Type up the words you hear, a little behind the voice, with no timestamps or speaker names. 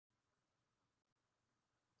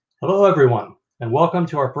Hello, everyone, and welcome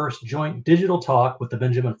to our first joint digital talk with the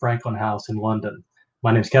Benjamin Franklin House in London.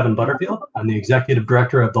 My name is Kevin Butterfield. I'm the executive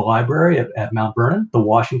director of the library at Mount Vernon, the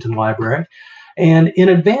Washington Library. And in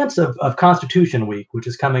advance of Constitution Week, which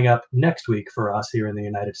is coming up next week for us here in the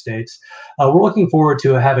United States, we're looking forward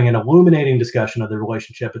to having an illuminating discussion of the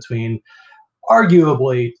relationship between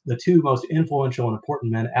arguably the two most influential and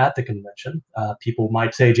important men at the convention. People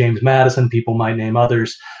might say James Madison, people might name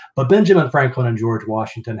others, but Benjamin Franklin and George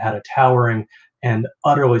Washington had a towering and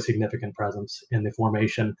utterly significant presence in the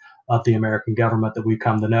formation of the American government that we've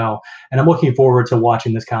come to know. And I'm looking forward to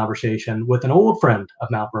watching this conversation with an old friend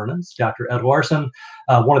of Mount Vernon's, Dr. Ed Larson,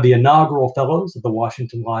 one of the inaugural fellows of the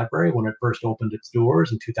Washington Library when it first opened its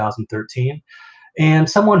doors in 2013. And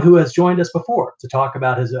someone who has joined us before to talk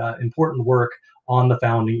about his important work on the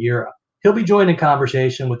founding era. He'll be joined in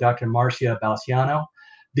conversation with Dr. Márcia Balisciano,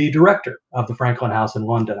 the director of the Franklin House in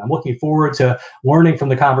London. I'm looking forward to learning from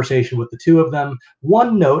the conversation with the two of them.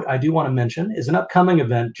 One note I do want to mention is an upcoming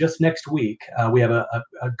event just next week. We have a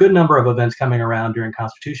good number of events coming around during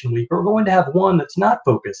Constitution Week, but we're going to have one that's not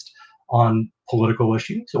focused on political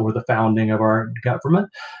issues or the founding of our government,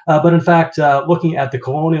 but in fact, looking at the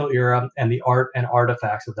colonial era and the art and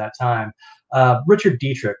artifacts of that time. Richard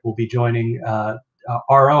Dietrich will be joining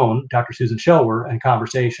our own Dr. Susan Shelwer in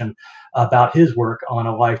conversation about his work on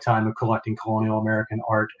a lifetime of collecting colonial American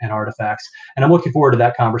art and artifacts. And I'm looking forward to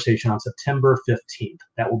that conversation on September 15th.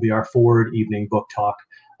 That will be our forward evening book talk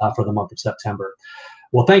for the month of September.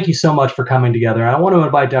 Well, thank you so much for coming together. I want to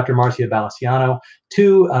invite Dr. Márcia Balisciano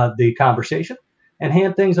to the conversation and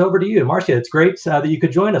hand things over to you. Márcia, it's great that you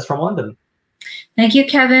could join us from London. Thank you,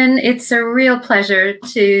 Kevin. It's a real pleasure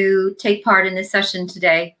to take part in this session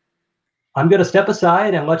today. I'm going to step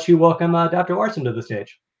aside and let you welcome Dr. Larson to the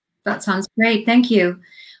stage. That sounds great. Thank you.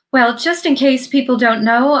 Well, just in case people don't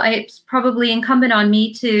know, it's probably incumbent on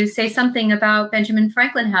me to say something about Benjamin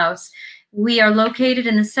Franklin House. We are located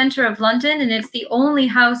in the center of London, and it's the only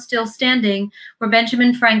house still standing where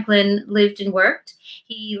Benjamin Franklin lived and worked.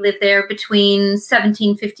 He lived there between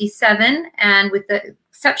 1757 and, with the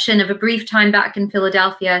exception of a brief time back in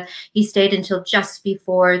Philadelphia, he stayed until just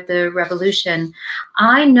before the Revolution.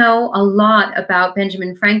 I know a lot about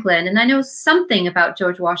Benjamin Franklin, and I know something about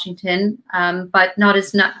George Washington, but not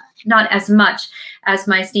as much as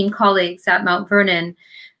my esteemed colleagues at Mount Vernon.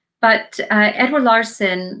 But Edward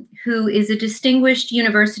Larson, who is a distinguished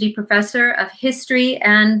university professor of history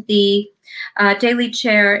and the daily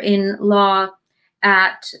chair in law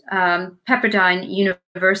at Pepperdine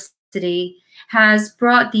University, has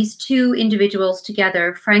brought these two individuals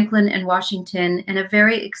together, Franklin and Washington, in a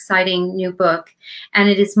very exciting new book. And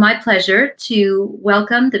it is my pleasure to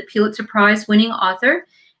welcome the Pulitzer Prize-winning author,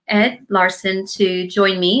 Ed Larson, to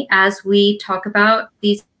join me as we talk about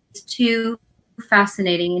these two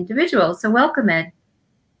fascinating individuals. So welcome, Ed.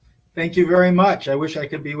 Thank you very much. I wish I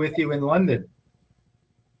could be with you in London.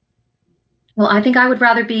 Well, I think I would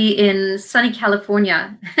rather be in sunny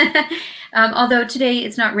California, although today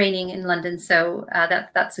it's not raining in London, so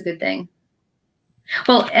that's a good thing.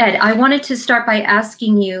 Well, Ed, I wanted to start by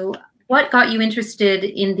asking you what got you interested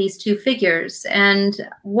in these two figures. And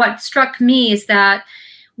what struck me is that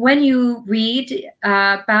when you read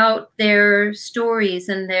about their stories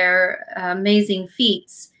and their amazing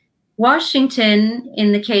feats, Washington,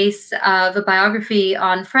 in the case of a biography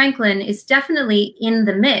on Franklin, is definitely in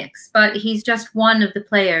the mix, but he's just one of the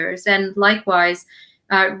players. And likewise,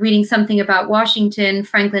 reading something about Washington,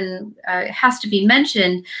 Franklin has to be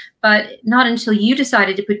mentioned, but not until you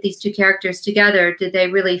decided to put these two characters together did they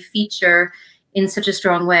really feature in such a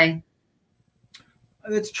strong way.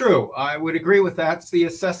 That's true. I would agree with that. It's the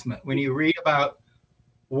assessment. When you read about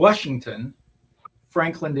Washington,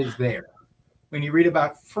 Franklin is there. When you read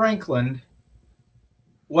about Franklin,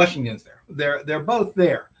 Washington's there. They're both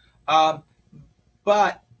there.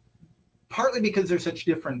 But partly because they're such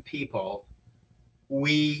different people,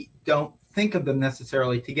 we don't think of them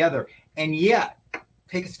necessarily together. And yet,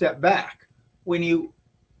 take a step back. When you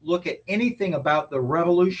look at anything about the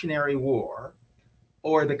Revolutionary War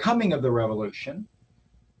or the coming of the Revolution,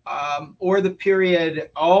 or the period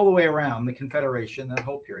all the way around the Confederation, that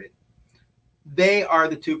whole period, they are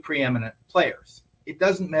the two preeminent players. It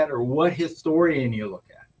doesn't matter what historian you look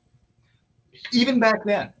at. Even back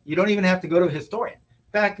then, you don't even have to go to a historian.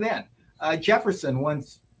 Back then, Jefferson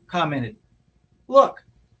once commented, look,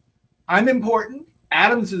 I'm important,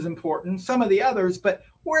 Adams is important, some of the others, but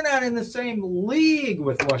we're not in the same league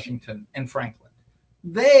with Washington and Franklin.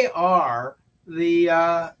 They are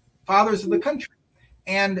the fathers of the country.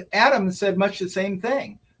 And Adams said much the same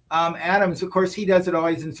thing. Adams, of course, he does it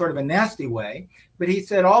always in sort of a nasty way, but he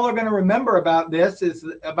said all they're going to remember about this is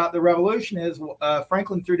about the revolution is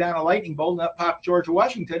Franklin threw down a lightning bolt and up popped George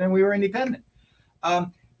Washington, and we were independent.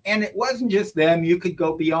 And it wasn't just them. You could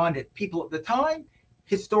go beyond it. People at the time,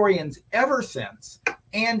 historians ever since,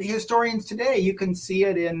 and historians today, you can see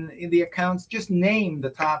it in the accounts. Just name the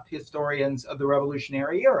top historians of the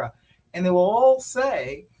Revolutionary era, and they will all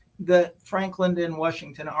say that Franklin and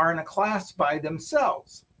Washington are in a class by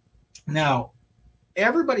themselves. Now,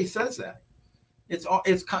 everybody says that.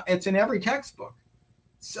 It's in every textbook.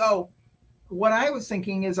 So what I was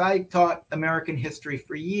thinking is I taught American history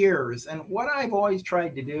for years, and what I've always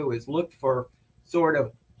tried to do is look for sort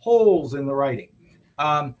of holes in the writing.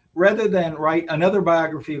 Rather than write another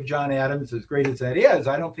biography of John Adams, as great as that is,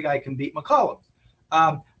 I don't think I can beat McCollum's.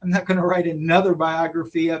 I'm not going to write another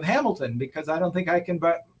biography of Hamilton because I don't think I can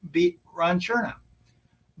beat Ron Chernow.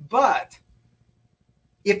 But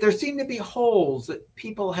if there seem to be holes that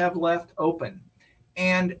people have left open,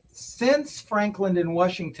 and since Franklin and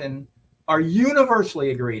Washington are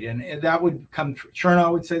universally agreed, and that would come,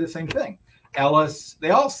 Chernow would say the same thing, Ellis,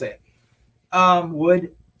 they all say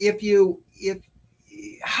it,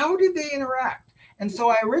 how did they interact? And so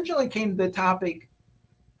I originally came to the topic,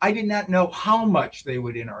 I did not know how much they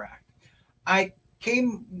would interact. I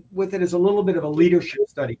came with it as a little bit of a leadership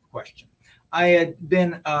study question. I had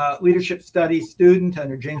been a leadership studies student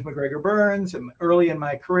under James McGregor Burns, and early in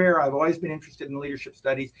my career, I've always been interested in leadership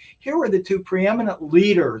studies. Here were the two preeminent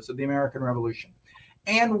leaders of the American Revolution,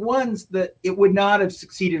 and ones that it would not have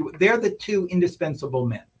succeeded with. They're the two indispensable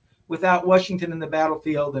men. Without Washington in the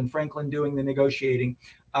battlefield and Franklin doing the negotiating,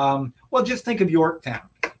 well, just think of Yorktown.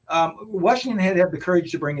 Washington had to have the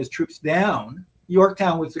courage to bring his troops down.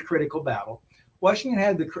 Yorktown was the critical battle. Washington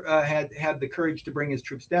had the courage to bring his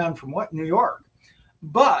troops down from New York.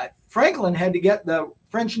 But Franklin had to get the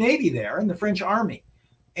French Navy there and the French Army.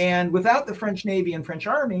 And without the French Navy and French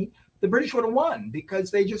Army, the British would have won because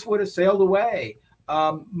they just would have sailed away.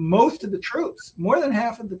 Most of the troops, more than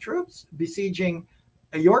half of the troops besieging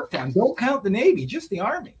Yorktown, don't count the Navy, just the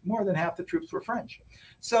Army. More than half the troops were French.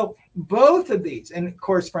 So both of these, and of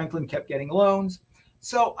course, Franklin kept getting loans.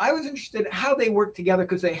 So I was interested in how they worked together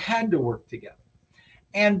because they had to work together.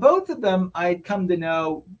 And both of them I'd come to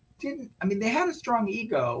know they had a strong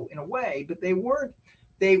ego in a way, but they were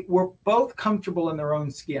both comfortable in their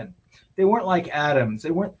own skin. They weren't like Adams.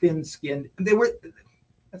 They weren't thin-skinned.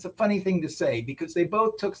 That's a funny thing to say because they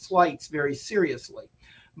both took slights very seriously,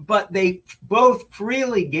 but they both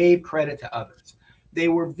freely gave credit to others. They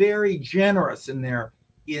were very generous in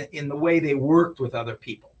the way they worked with other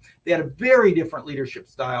people. They had a very different leadership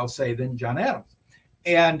style, say, than John Adams.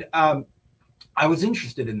 And I was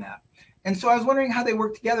interested in that. And so I was wondering how they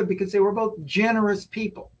worked together because they were both generous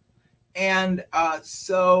people. And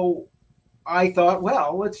so I thought,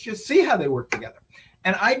 well, let's just see how they work together.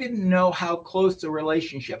 And I didn't know how close the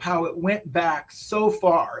relationship, how it went back so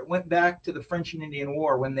far. It went back to the French and Indian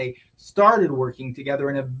War when they started working together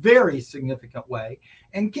in a very significant way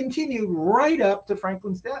and continued right up to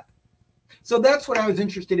Franklin's death. So that's what I was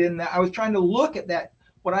interested in. I was trying to look at that.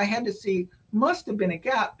 What I had to see must have been a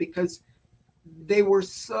gap because they were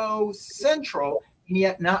so central, and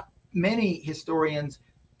yet not many historians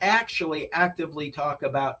actually actively talk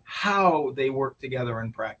about how they work together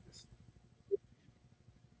in practice.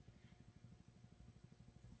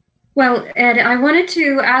 Well, Ed, I wanted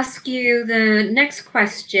to ask you the next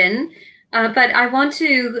question, but I want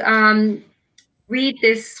to read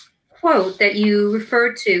this quote that you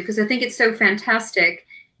referred to because I think it's so fantastic.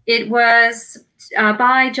 It was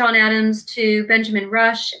by John Adams to Benjamin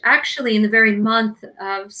Rush, actually in the very month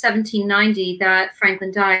of 1790 that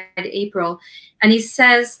Franklin died, April. And he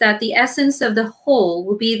says that the essence of the whole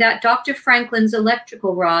will be that Dr. Franklin's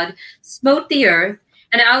electrical rod smote the earth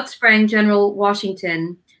and out sprang General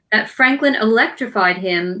Washington, that Franklin electrified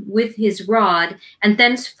him with his rod, and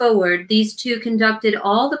thenceforward these two conducted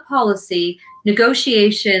all the policy,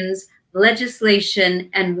 negotiations, legislation,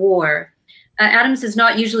 and war. Adams is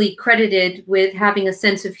not usually credited with having a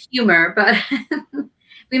sense of humor, but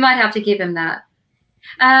we might have to give him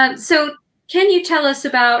that. So can you tell us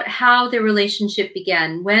about how the relationship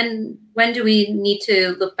began? When do we need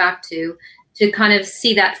to look back to kind of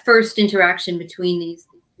see that first interaction between these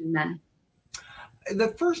two men? The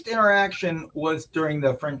first interaction was during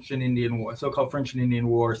the French and Indian War, so-called French and Indian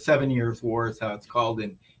War, 7 Years' War is how it's called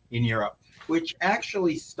in Europe, which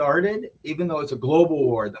actually started, even though it's a global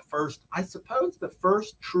war, I suppose the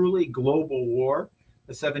first truly global war,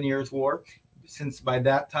 the 7 Years' War, since by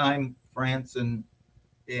that time France and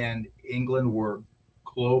England were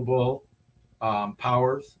global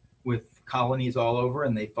powers with colonies all over,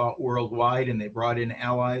 and they fought worldwide, and they brought in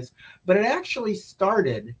allies. But it actually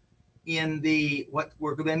started in what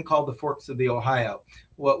were then called the Forks of the Ohio,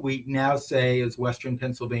 what we now say is Western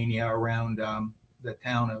Pennsylvania, around the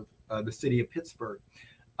town of the city of Pittsburgh.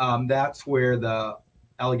 That's where the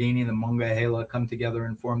Allegheny and the Monongahela come together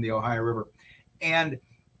and form the Ohio River. And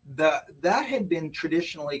that had been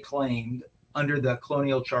traditionally claimed under the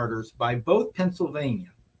colonial charters by both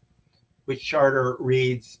Pennsylvania, which charter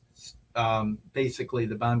reads basically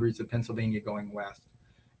the boundaries of Pennsylvania going west,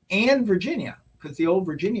 and Virginia, because the old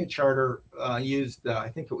Virginia charter used, I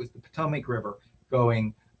think it was the Potomac River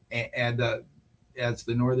going as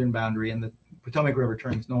the northern boundary, and the Potomac River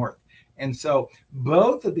turns north. And so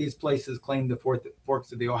both of these places claimed the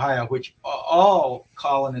Forks of the Ohio, which all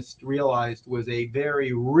colonists realized was a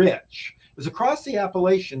very rich, it was across the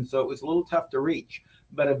Appalachians, so it was a little tough to reach,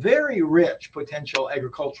 but a very rich potential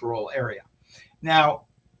agricultural area. Now,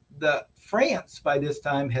 France by this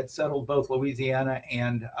time had settled both Louisiana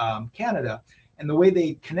and Canada, and the way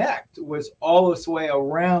they connect was all this way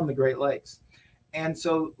around the Great Lakes. And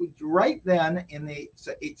so right then in the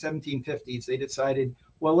 1750s, they decided,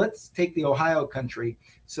 well, let's take the Ohio country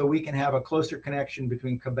so we can have a closer connection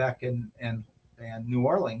between Quebec and New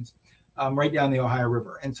Orleans, right down the Ohio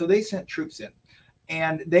River. And so they sent troops in.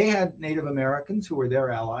 And they had Native Americans who were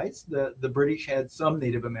their allies. The British had some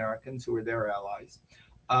Native Americans who were their allies.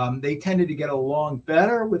 They tended to get along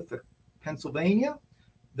better with the Pennsylvania,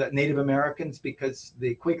 the Native Americans, because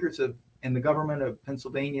the Quakers and the government of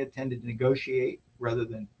Pennsylvania tended to negotiate rather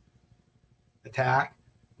than attack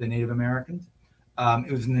the Native Americans.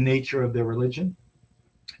 It was in the nature of their religion.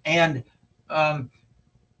 And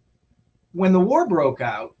when the war broke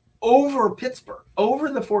out over Pittsburgh,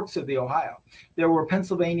 over the Forks of the Ohio, there were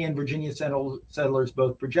Pennsylvania and Virginia settlers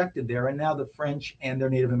both projected there, and now the French and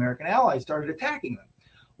their Native American allies started attacking them.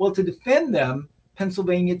 Well, to defend them,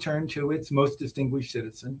 Pennsylvania turned to its most distinguished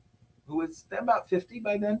citizen, who was about 50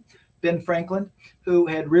 by then, Ben Franklin, who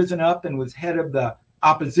had risen up and was head of the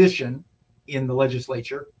opposition in the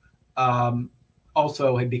legislature,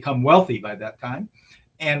 also had become wealthy by that time,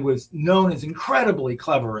 and was known as incredibly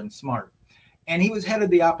clever and smart. And he was head of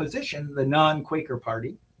the opposition, the non-Quaker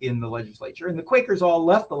party in the legislature. And the Quakers all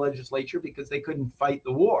left the legislature because they couldn't fight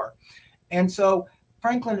the war. And so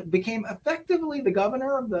Franklin became effectively the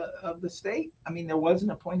governor of the state. I mean, there was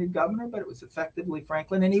an appointed governor, but it was effectively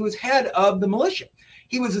Franklin. And he was head of the militia.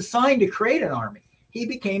 He was assigned to create an army. He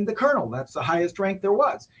became the colonel. That's the highest rank there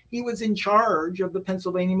was. He was in charge of the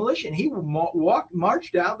Pennsylvania militia. And he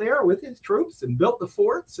marched out there with his troops and built the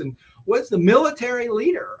forts and was the military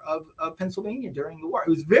leader of Pennsylvania during the war. It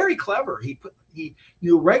was very clever. He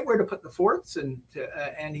knew right where to put the forts, and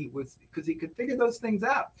he was, because he could figure those things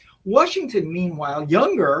out. Washington, meanwhile,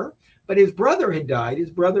 younger, but his brother had died. His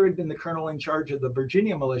brother had been the colonel in charge of the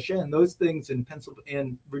Virginia militia, and those things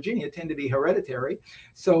in Virginia tend to be hereditary.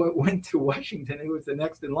 So it went to Washington, who was the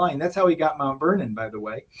next in line. That's how he got Mount Vernon, by the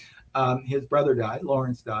way. His brother died,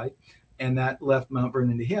 Lawrence died, and that left Mount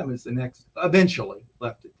Vernon to him as the next, eventually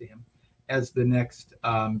left it to him as the next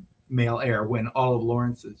male heir when all of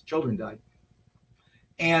Lawrence's children died.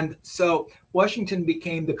 And so Washington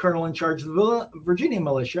became the colonel in charge of the Virginia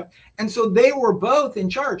militia. And so they were both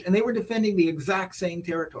in charge, and they were defending the exact same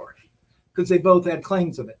territory because they both had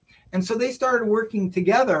claims of it. And so they started working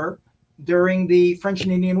together during the French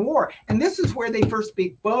and Indian War. And this is where they first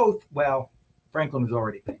beat both. Well, Franklin was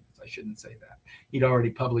already famous. I shouldn't say that. He'd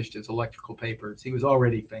already published his electrical papers. He was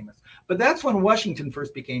already famous. But that's when Washington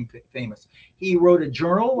first became famous. He wrote a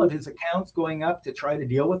journal of his accounts going up to try to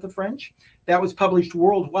deal with the French. That was published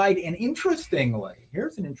worldwide. And interestingly,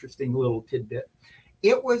 here's an interesting little tidbit.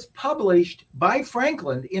 It was published by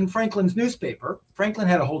Franklin in Franklin's newspaper. Franklin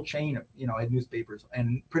had a whole chain of, had newspapers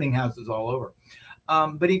and printing houses all over.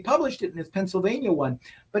 But he published it in his Pennsylvania one.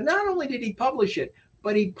 But not only did he publish it,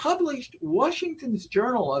 but he published Washington's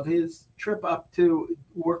journal of his trip up to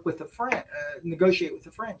work with the French, negotiate with the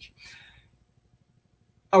French.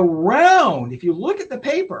 Around, if you look at the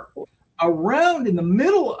paper, around in the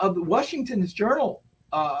middle of Washington's journal,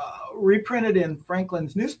 reprinted in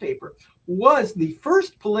Franklin's newspaper, was the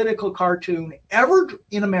first political cartoon ever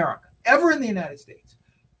in America, ever in the United States,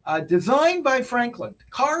 designed by Franklin,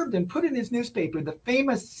 carved and put in his newspaper, the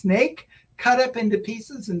famous snake cut up into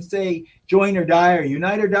pieces and say, join or die or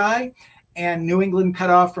unite or die, and New England cut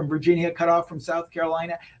off from Virginia, cut off from South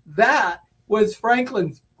Carolina. That was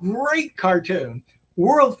Franklin's great cartoon,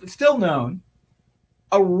 still known,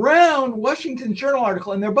 around Washington's journal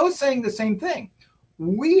article. And they're both saying the same thing.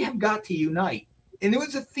 We have got to unite. And it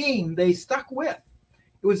was a theme they stuck with.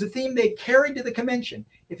 It was a theme they carried to the convention.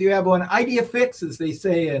 If you have an idea fix, as they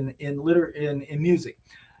say in music,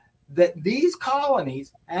 that these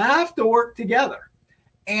colonies have to work together.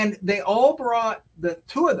 And they all brought, the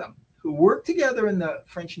two of them who worked together in the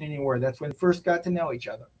French and Indian War, that's when they first got to know each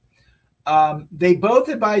other. They both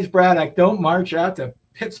advised Braddock, don't march out to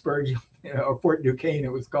Pittsburgh, or Fort Duquesne,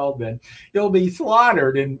 it was called then. You'll be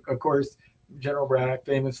slaughtered. And of course, General Braddock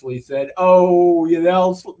famously said, oh,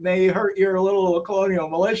 they hurt your little colonial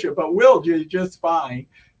militia, but we'll do just fine.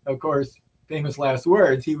 Of course, famous last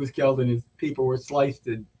words, he was killed and his people were sliced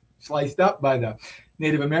up by the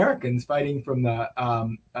Native Americans fighting from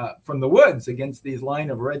the woods against these line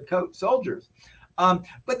of red coat soldiers.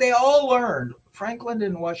 But they all learned, Franklin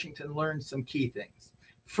and Washington learned some key things.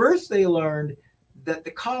 First, they learned that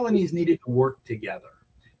the colonies needed to work together.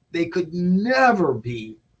 They could never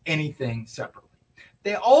be anything separately.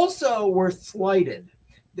 They also were slighted.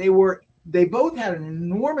 They both had an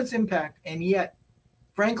enormous impact, and yet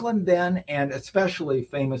Franklin then, and especially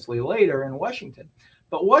famously later in Washington,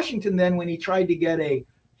 but Washington then, when he tried to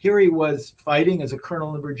here he was fighting as a colonel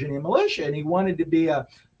in the Virginia militia, and he wanted to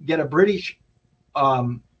get a British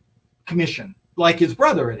commission, like his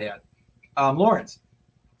brother had, Lawrence,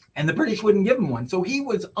 and the British wouldn't give him one. So he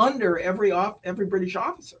was under every British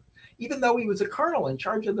officer. Even though he was a colonel in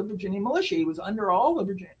charge of the Virginia militia, he was under all the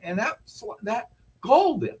Virginia, and that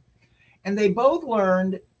galled him. And they both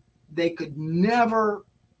learned they could never,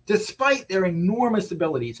 despite their enormous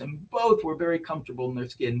abilities, and both were very comfortable in their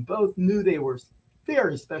skin, both knew they were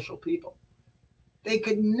very special people, they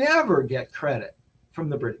could never get credit from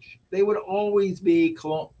the British. They would always be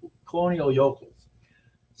colonial yokels.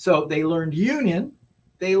 So they learned union.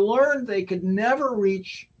 They learned they could never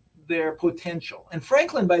reach their potential. And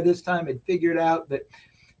Franklin, by this time, had figured out that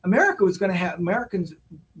America was going to have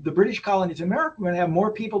the British colonies in America were going to have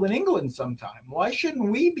more people than England sometime. Why shouldn't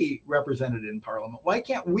we be represented in Parliament? Why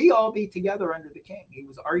can't we all be together under the king? He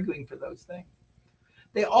was arguing for those things.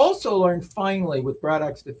 They also learned finally with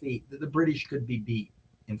Braddock's defeat that the British could be beat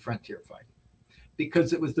in frontier fighting,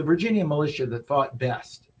 because it was the Virginia militia that fought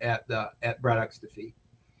best at Braddock's defeat.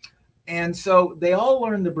 And so they all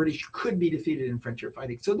learned the British could be defeated in frontier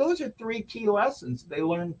fighting. So those are three key lessons they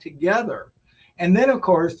learned together. And then, of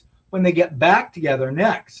course, when they get back together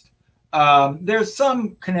next, there's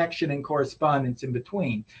some connection and correspondence in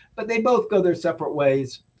between. But they both go their separate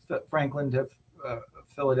ways. Franklin to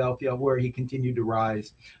Philadelphia, where he continued to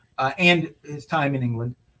rise, and his time in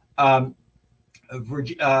England.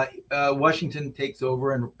 Washington takes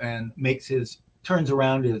over and turns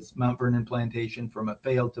around his Mount Vernon plantation from a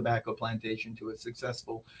failed tobacco plantation to a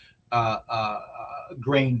successful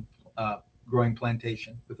grain growing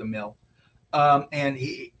plantation with a mill. And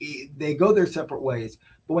they go their separate ways.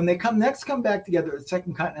 But when they come back together at the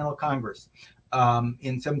Second Continental Congress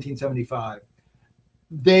in 1775,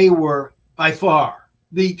 they were by far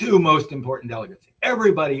the two most important delegates.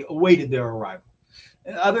 Everybody awaited their arrival.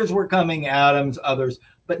 Others were coming, Adams, others,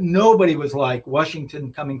 but nobody was like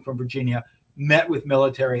Washington coming from Virginia, met with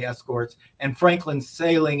military escorts, and Franklin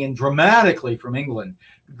sailing in dramatically from England,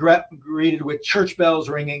 greeted with church bells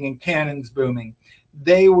ringing and cannons booming.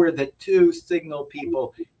 They were the two signal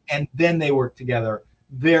people, and then they worked together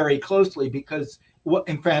very closely because,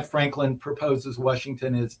 in fact, Franklin proposes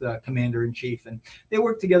Washington as the commander-in-chief, and they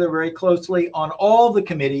worked together very closely on all the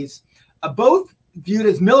committees, both viewed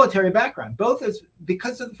as military background, both as,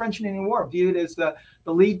 because of the French and Indian War, viewed as the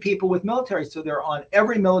lead people with military. So they're on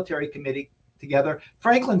every military committee together.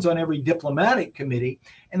 Franklin's on every diplomatic committee,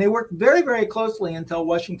 and they work very, very closely until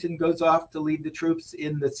Washington goes off to lead the troops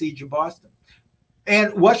in the siege of Boston.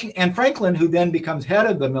 And Franklin, who then becomes head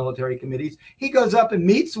of the military committees, he goes up and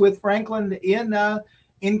meets with Franklin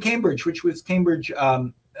in Cambridge, which was Cambridge,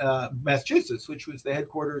 Massachusetts, which was the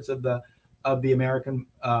headquarters of the American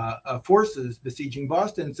forces besieging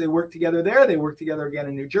Boston. So they work together there. They work together again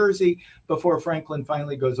in New Jersey before Franklin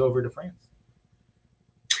finally goes over to France.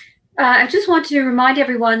 I just want to remind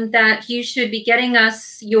everyone that you should be getting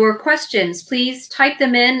us your questions. Please type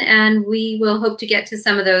them in, and we will hope to get to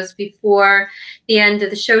some of those before the end of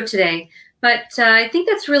the show today. But I think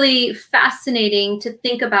that's really fascinating to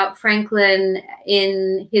think about Franklin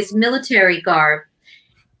in his military garb,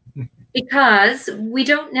 because we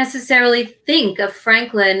don't necessarily think of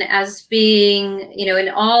Franklin as being, you know, in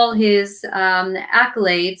all his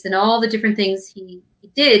accolades and all the different things he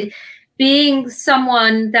did, being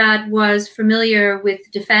someone that was familiar with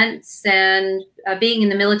defense, and being in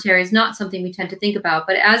the military is not something we tend to think about.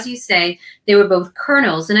 But as you say, they were both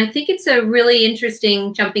colonels. And I think it's a really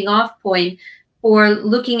interesting jumping off point for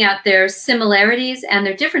looking at their similarities and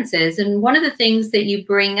their differences. And one of the things that you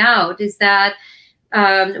bring out is that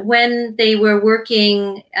when they were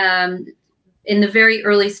working in the very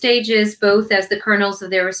early stages, both as the colonels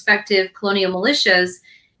of their respective colonial militias,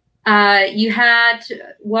 you had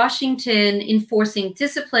Washington enforcing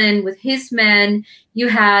discipline with his men. You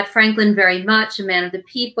had Franklin very much a man of the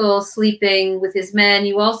people, sleeping with his men.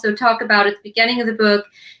 You also talk about at the beginning of the book,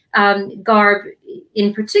 garb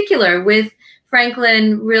in particular, with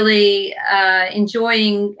Franklin really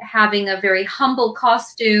enjoying having a very humble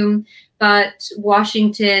costume, but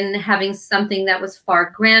Washington having something that was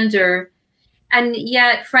far grander. And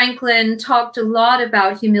yet Franklin talked a lot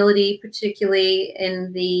about humility, particularly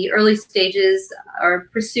in the early stages, or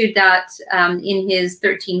pursued that in his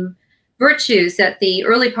 13 Virtues at the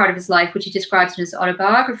early part of his life, which he describes in his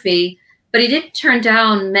autobiography. But he did turn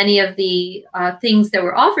down many of the things that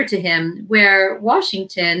were offered to him, where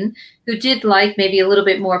Washington, who did like maybe a little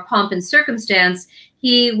bit more pomp and circumstance,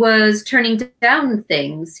 he was turning down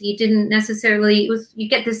things. He didn't necessarily, you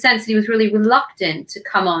get the sense that he was really reluctant to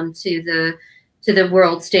come on to the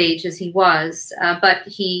world stage as he was, but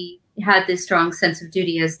he had this strong sense of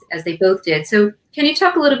duty as they both did. So can you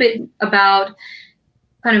talk a little bit about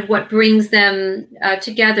kind of what brings them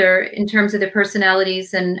together in terms of their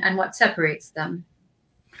personalities and what separates them?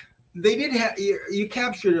 They did have, you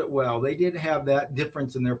captured it well. They did have that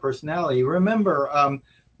difference in their personality. Remember,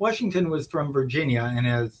 Washington was from Virginia, and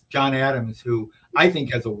as John Adams, who I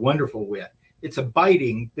think has a wonderful wit. It's a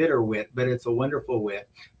biting, bitter wit, but it's a wonderful wit.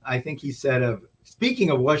 I think he said of, speaking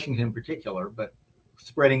of Washington in particular, but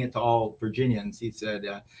spreading it to all Virginians, he said,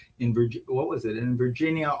 in Virginia, what was it? In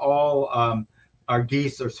Virginia, all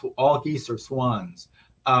geese are swans.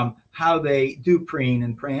 How they do preen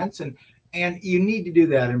and prance, and you need to do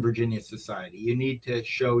that in Virginia society. You need to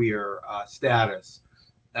show your status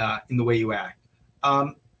in the way you act.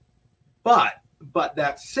 But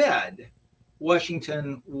that said,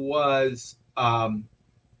 Washington was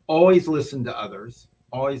always listened to others,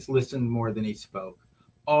 always listened more than he spoke,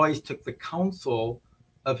 always took the counsel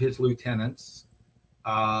of his lieutenants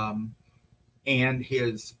and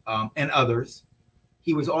his and others.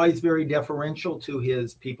 He was always very deferential to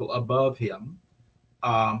his people above him,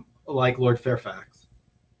 like Lord Fairfax,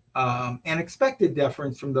 and expected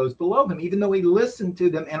deference from those below him, even though he listened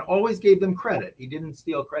to them and always gave them credit. He didn't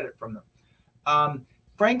steal credit from them.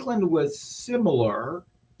 Franklin was similar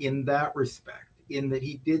in that respect, in that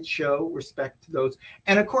he did show respect to those.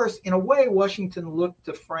 And of course, in a way, Washington looked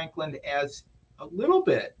to Franklin as a little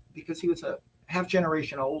bit, because he was a half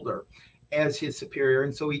generation older, as his superior.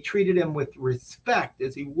 And so he treated him with respect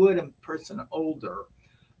as he would a person older,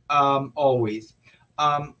 always.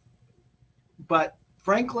 But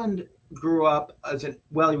Franklin grew up as he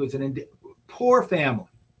was in poor family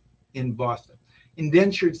in Boston,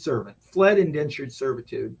 indentured servant, fled indentured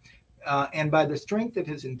servitude. And by the strength of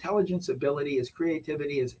his intelligence, ability, his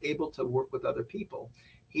creativity, is able to work with other people.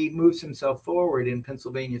 He moves himself forward in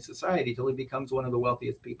Pennsylvania society till he becomes one of the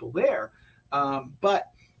wealthiest people there. But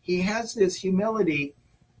he has this humility,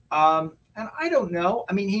 and I don't know.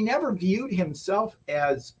 I mean, he never viewed himself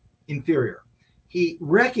as inferior. He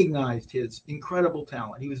recognized his incredible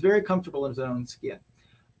talent. He was very comfortable in his own skin.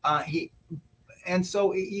 And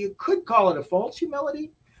so you could call it a false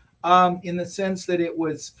humility, in the sense that it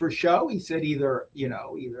was for show. He said either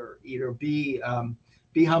be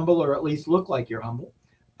humble, or at least look like you're humble.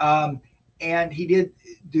 And he did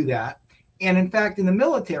do that. And in fact, in the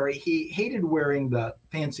military, he hated wearing the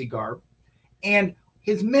fancy garb, and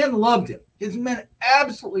his men loved him. His men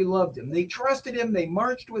absolutely loved him. They trusted him. They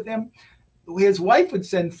marched with him. His wife would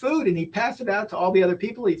send food, and he'd pass it out to all the other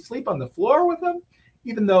people. He'd sleep on the floor with them,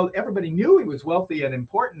 even though everybody knew he was wealthy and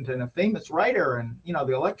important and a famous writer. And,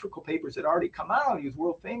 the electrical papers had already come out. He was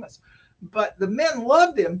world famous. But the men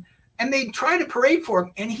loved him, and they'd try to parade for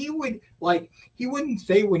him. And he wouldn't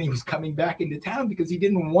say when he was coming back into town, because he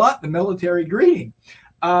didn't want the military greeting.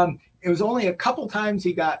 It was only a couple times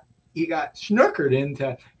he got snookered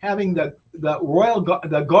into having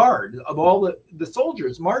the guard of all the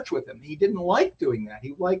soldiers march with him. He didn't like doing that.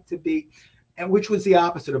 He liked to be, and which was the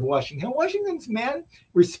opposite of Washington. Washington's men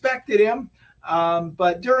respected him,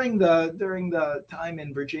 but during the time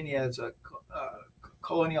in Virginia as a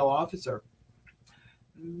colonial officer,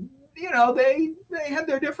 they had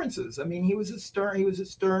their differences. I mean, he was a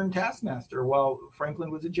stern taskmaster, while Franklin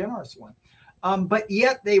was a generous one. But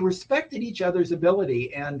yet they respected each other's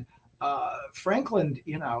ability. And Franklin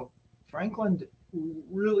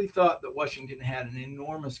really thought that Washington had an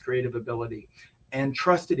enormous creative ability, and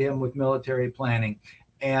trusted him with military planning,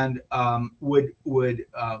 and would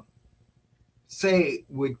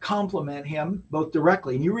compliment him both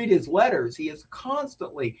directly. And you read his letters, he is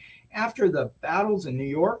constantly, after the battles in New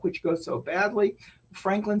York, which go so badly,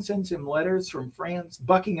 Franklin sends him letters from France,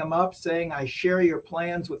 bucking him up, saying, I share your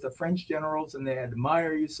plans with the French generals and they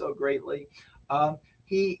admire you so greatly.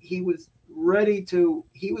 He was ready to,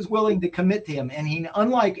 he was willing to commit to him. And he,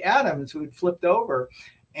 unlike Adams, who had flipped over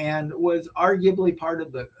and was arguably part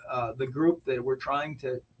of the group that were trying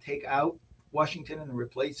to take out Washington and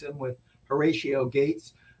replace him with Horatio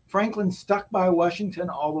Gates, Franklin stuck by Washington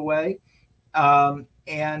all the way.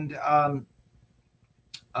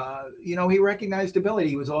 You know, he recognized ability.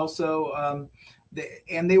 He was also,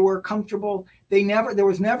 and they were comfortable. There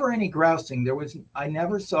was never any grousing. I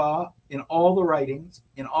never saw in all the writings,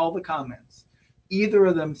 in all the comments, either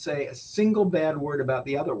of them say a single bad word about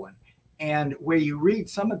the other one. And where you read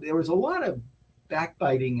there was a lot of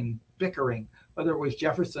backbiting and bickering, whether it was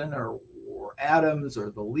Jefferson or Adams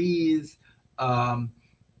or the Lees,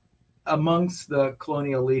 amongst the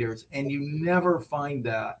colonial leaders. And you never find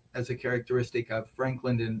that as a characteristic of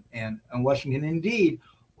Franklin and Washington. Indeed,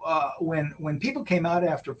 when people came out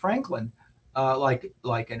after Franklin, like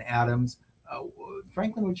an Adams,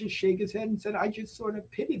 Franklin would just shake his head and said, I just sort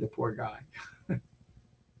of pity the poor guy.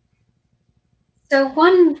 So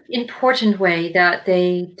one important way that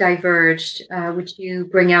they diverged, which you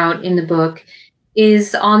bring out in the book,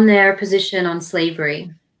 is on their position on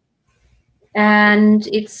slavery. And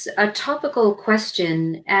it's a topical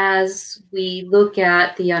question as we look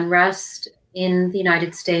at the unrest in the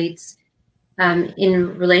United States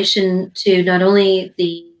in relation to not only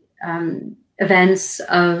the events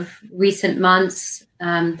of recent months,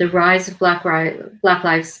 the rise of Black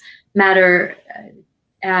Lives Matter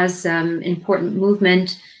as important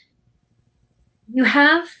movement. You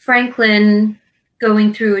have Franklin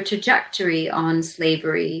going through a trajectory on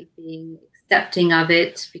slavery, being accepting of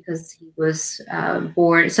it because he was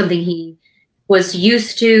born, something he was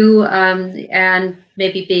used to, and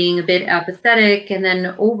maybe being a bit apathetic, and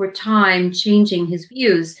then over time changing his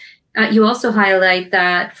views. You also highlight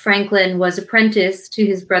that Franklin was apprenticed to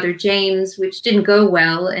his brother James, which didn't go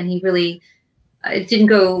well, and he really it didn't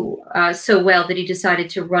go so well that he decided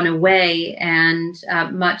to run away, and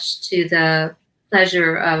much to the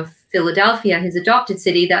pleasure of Philadelphia, his adopted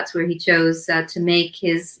city, that's where he chose to make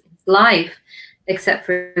his life, except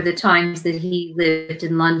for the times that he lived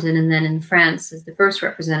in London and then in France as the first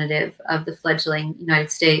representative of the fledgling United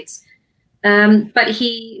States. But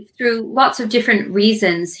he, through lots of different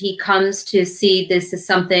reasons, he comes to see this as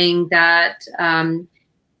something that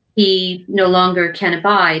he no longer can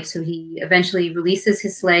abide. So he eventually releases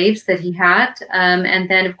his slaves that he had. And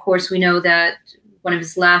then, of course, we know that one of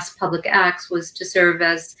his last public acts was to serve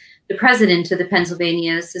as the president of the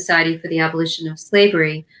Pennsylvania Society for the Abolition of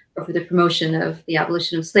Slavery, or for the promotion of the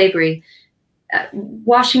abolition of slavery.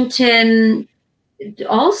 Washington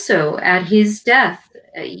also, at his death,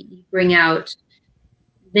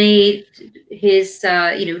 made his,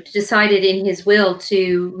 decided in his will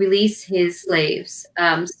to release his slaves.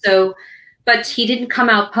 But he didn't come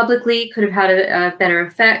out publicly, could have had a better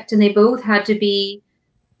effect. And they both had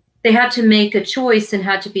to make a choice and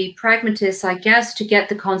had to be pragmatists, I guess, to get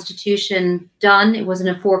the Constitution done. It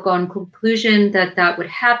wasn't a foregone conclusion that that would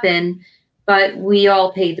happen, but we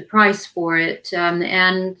all paid the price for it.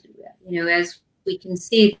 And, as we can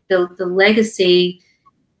see, the legacy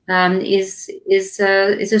is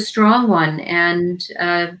a strong one, and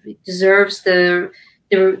deserves the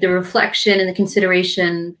reflection and the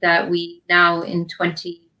consideration that we now in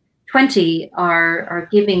 2020 are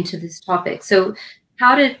giving to this topic. So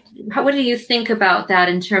what do you think about that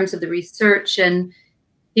in terms of the research? And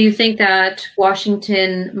do you think that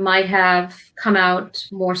Washington might have come out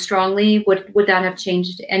more strongly? Would that have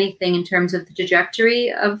changed anything in terms of the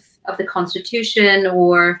trajectory of the Constitution,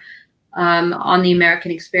 or on the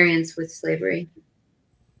American experience with slavery?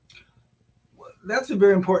 That's a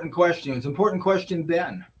very important question. It's an important question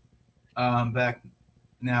then, back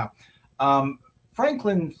now.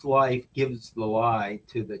 Franklin's life gives the lie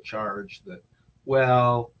to the charge that,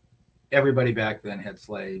 well, everybody back then had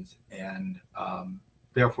slaves, and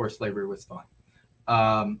therefore slavery was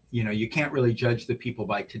fine. You can't really judge the people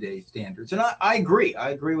by today's standards. And I agree. I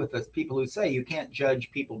agree with those people who say you can't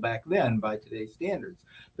judge people back then by today's standards.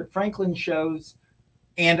 But Franklin shows,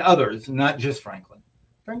 and others, not just Franklin,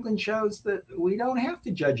 Franklin shows that we don't have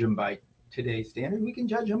to judge them by today's standards. We can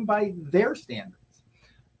judge them by their standards.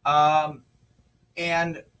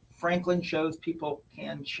 And Franklin shows people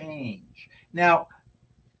can change. Now,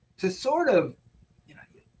 to sort of,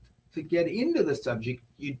 to get into the subject,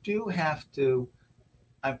 you do have to,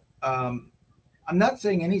 I'm not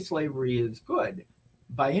saying any slavery is good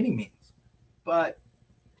by any means, but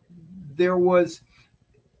there was,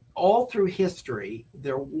 all through history,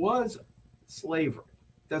 there was slavery.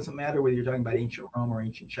 doesn't matter whether you're talking about ancient Rome or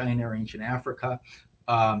ancient China or ancient Africa.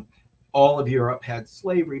 All of Europe had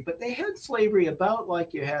slavery, but they had slavery about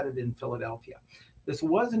like you had it in Philadelphia. This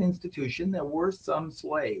was an institution. There were some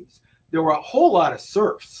slaves. There were a whole lot of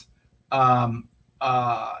serfs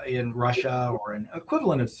in Russia, or an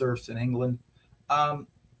equivalent of serfs in England, and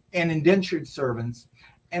indentured servants.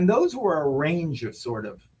 And those were a range of sort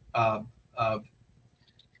of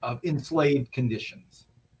enslaved conditions,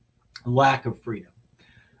 lack of freedom.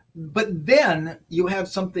 But then you have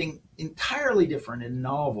something entirely different and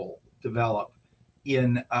novel develop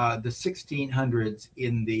in the 1600s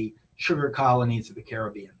in the sugar colonies of the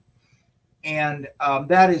Caribbean. And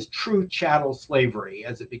that is true chattel slavery,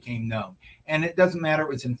 as it became known. And it doesn't matter, it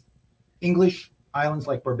was in English islands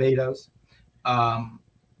like Barbados.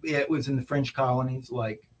 It was in the French colonies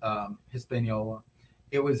like Hispaniola.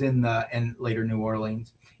 It was in and later New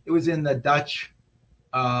Orleans. It was in the Dutch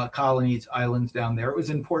colonies, islands down there. It was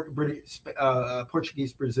in Portuguese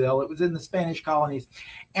Brazil. It was in the Spanish colonies.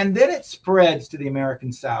 And then it spreads to the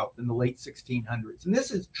American South in the late 1600s. And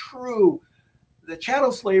this is true. The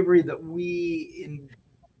chattel slavery that we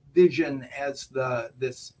envision as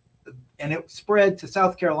and it spread to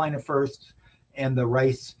South Carolina first, and the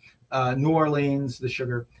rice, New Orleans, the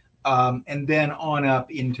sugar, and then on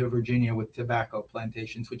up into Virginia with tobacco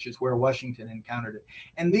plantations, which is where Washington encountered it.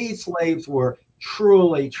 And these slaves were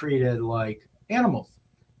truly treated like animals.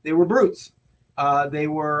 They were brutes. And there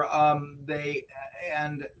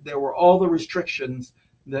were all the restrictions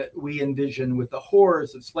that we envision with the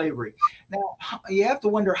horrors of slavery. Now, you have to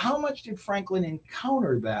wonder, how much did Franklin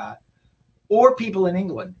encounter that, or people in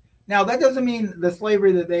England? Now, that doesn't mean the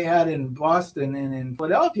slavery that they had in Boston and in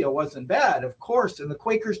Philadelphia wasn't bad, of course, and the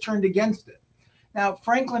Quakers turned against it. Now,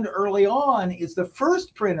 Franklin early on is the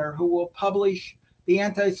first printer who will publish the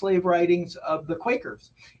anti-slave writings of the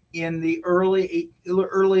Quakers in the early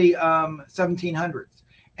 1700s.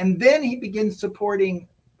 And then he begins putting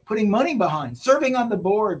money behind, serving on the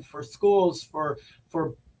board for schools for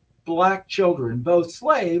Black children, both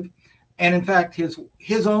slave, and in fact,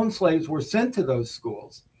 his own slaves were sent to those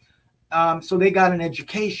schools. So they got an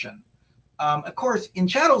education. Of course, in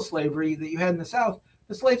chattel slavery that you had in the South,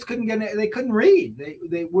 the slaves couldn't read.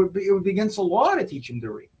 It would be against the law to teach them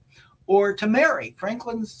to read or to marry.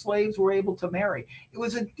 Franklin's slaves were able to marry. It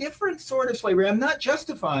was a different sort of slavery. I'm not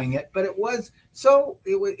justifying it, but it was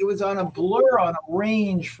on a blur, on a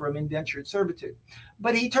range from indentured servitude.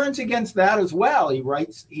 But he turns against that as well. He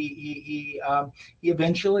writes, he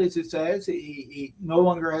eventually, as it says, he no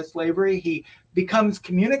longer has slavery. He becomes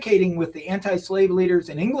communicating with the anti-slave leaders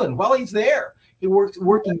in England while he's there. He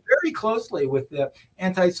working very closely with the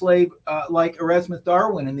anti-slave like Erasmus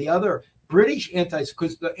Darwin and the other British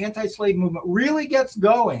because the anti-slave movement really gets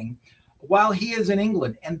going while he is in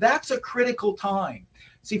England. And that's a critical time.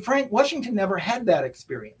 See, Washington never had that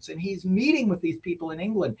experience, and he's meeting with these people in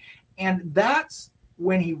England. And that's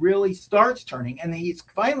when he really starts turning. And he's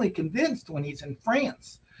finally convinced when he's in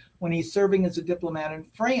France, when he's serving as a diplomat in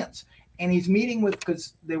France. And he's meeting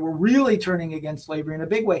because they were really turning against slavery in a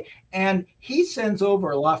big way. And he sends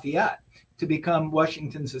over Lafayette to become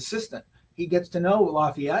Washington's assistant. He gets to know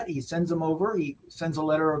Lafayette. He sends him over. He sends a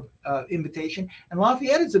letter of invitation. And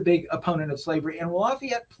Lafayette is a big opponent of slavery. And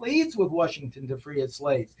Lafayette pleads with Washington to free his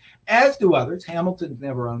slaves, as do others. Hamilton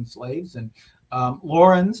never owned slaves. And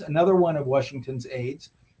Lawrence, another one of Washington's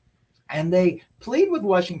aides. And they plead with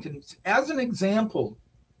Washington as an example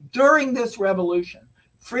during this revolution.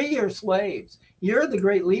 Free your slaves. You're the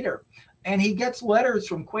great leader. And he gets letters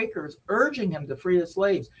from Quakers urging him to free his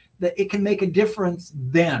slaves, that it can make a difference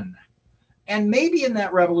then. And maybe in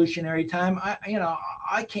that revolutionary time,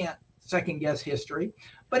 I can't second guess history,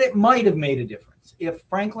 but it might have made a difference if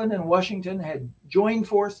Franklin and Washington had joined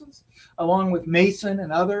forces along with Mason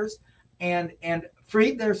and others and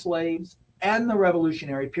freed their slaves and the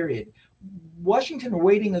revolutionary period. Washington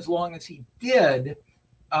waiting as long as he did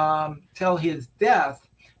till his death,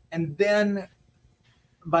 and then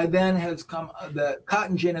by then has come the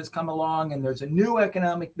cotton gin has come along, and there's a new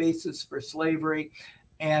economic basis for slavery.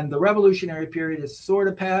 And the revolutionary period is sort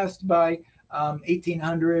of passed by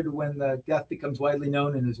 1800, when the death becomes widely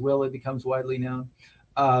known and his will becomes widely known.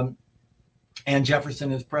 And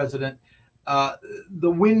Jefferson is president.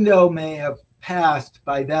 The window may have passed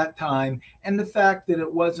by that time. And the fact that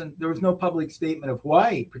there was no public statement of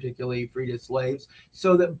why he particularly freed his slaves,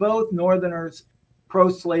 so that both Northerners,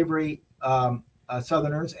 pro-slavery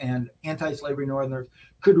Southerners and anti-slavery Northerners,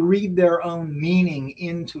 could read their own meaning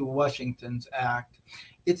into Washington's act.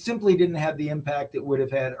 It simply didn't have the impact it would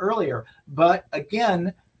have had earlier. But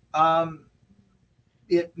again,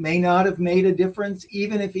 it may not have made a difference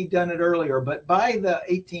even if he'd done it earlier. But by the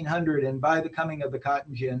 1800 and by the coming of the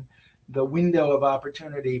cotton gin, the window of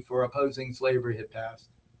opportunity for opposing slavery had passed.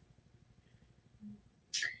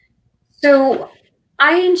 So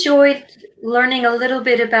I enjoyed learning a little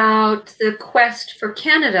bit about the quest for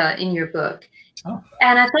Canada in your book. Oh.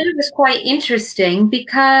 And I thought it was quite interesting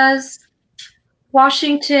because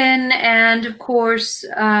Washington and, of course,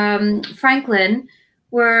 Franklin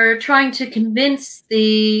were trying to convince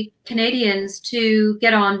the Canadians to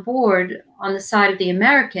get on board on the side of the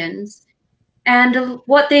Americans. And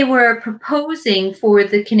what they were proposing for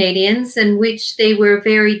the Canadians, in which they were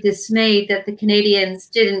very dismayed that the Canadians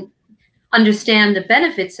didn't understand the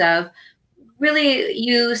benefits of, really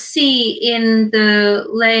you see in the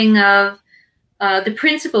laying of the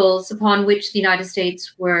principles upon which the United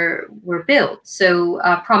States were built. So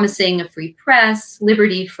promising a free press,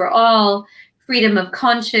 liberty for all, freedom of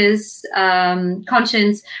conscience,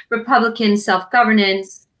 Republican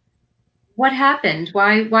self-governance. What happened?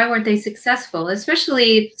 Why weren't they successful?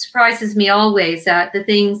 Especially, it surprises me always that the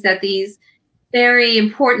things that these very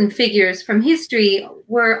important figures from history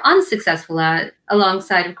were unsuccessful at,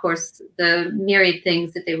 alongside, of course, the myriad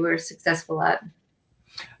things that they were successful at.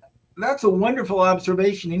 That's a wonderful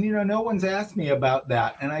observation. And, you know, no one's asked me about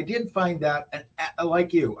that. And I did find that,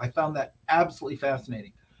 like you, I found that absolutely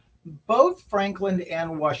fascinating. Both Franklin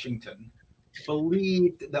and Washington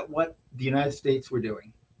believed that what the United States were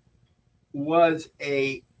doing was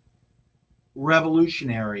a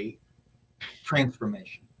revolutionary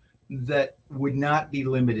transformation that would not be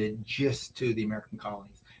limited just to the American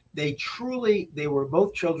colonies. They were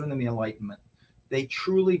both children in the Enlightenment. They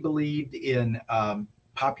truly believed in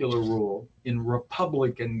popular rule, in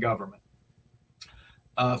republican government.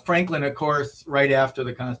 Franklin, of course, right after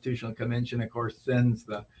the Constitutional Convention, of course, sends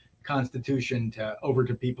the Constitution over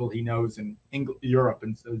to people he knows in Europe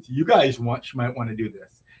and says, you guys might want to do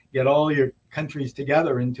this. Get all your countries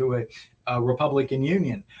together into a Republican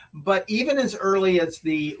Union. But even as early as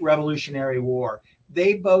the Revolutionary War,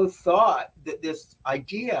 they both thought that this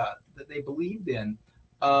idea that they believed in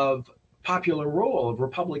of popular rule, of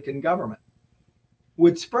republican government,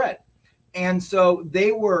 would spread. And so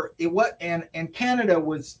and Canada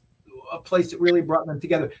was a place that really brought them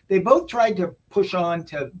together. They both tried to push on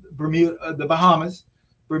to Bermuda, the Bahamas,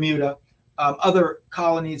 Bermuda, other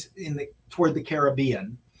colonies toward the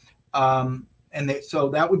Caribbean. So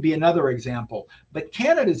that would be another example. But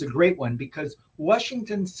Canada is a great one because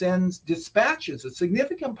Washington dispatches a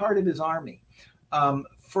significant part of his army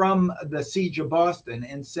from the siege of Boston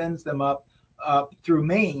and sends them up through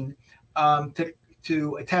Maine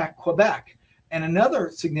to attack Quebec. And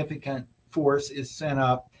another significant force is sent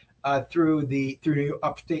up through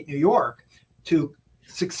upstate New York to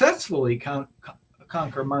successfully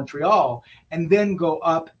conquer Montreal and then go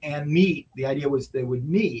up and meet. The idea was they would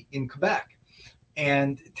meet in Quebec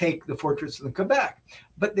and take the fortress of Quebec.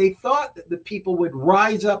 But they thought that the people would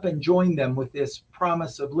rise up and join them with this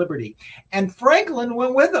promise of liberty. And Franklin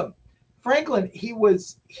went with them. Franklin, he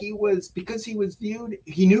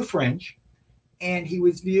knew French, and he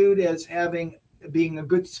was viewed as being a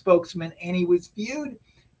good spokesman, and he was viewed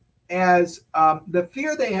as the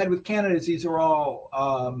fear they had with Canada is these are all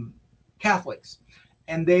Catholics,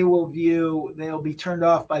 and they'll be turned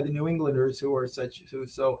off by the New Englanders who are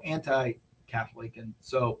so anti-Catholic and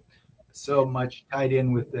so much tied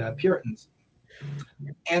in with the Puritans.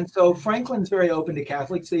 And so Franklin's very open to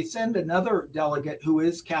Catholics. They send another delegate who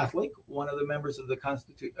is Catholic, one of the members of the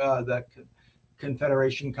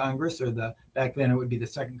Confederation Congress, or back then it would be the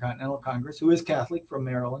Second Continental Congress, who is Catholic from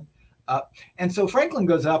Maryland. And so Franklin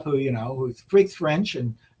goes up, who speaks French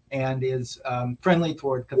and is friendly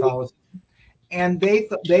toward Catholicism. And they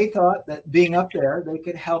thought that being up there, they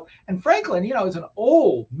could help. And Franklin, is an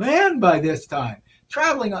old man by this time,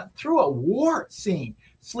 traveling through a war scene,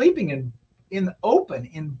 sleeping in the open,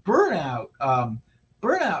 in burnout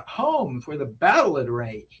homes where the battle had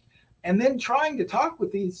raged, and then trying to talk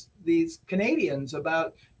with these Canadians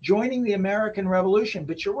about joining the American Revolution.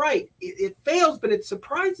 But you're right, it fails, but it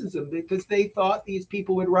surprises them because they thought these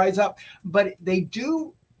people would rise up. But they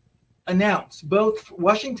do announce both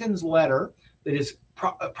Washington's letter, that is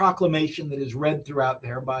a proclamation that is read throughout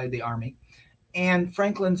there by the army, and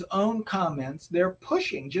Franklin's own comments. They're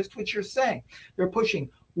pushing just what you're saying. They're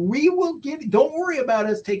pushing, we will don't worry about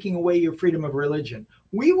us taking away your freedom of religion.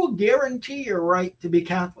 We will guarantee your right to be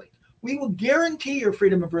Catholic. We will guarantee your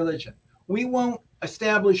freedom of religion. We won't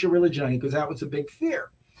establish a religion on you, because that was a big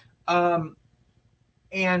fear. And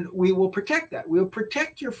we will protect that. We'll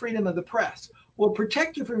protect your freedom of the press. We'll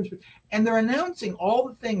protect your freedom of speech. And they're announcing all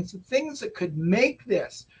the things that could make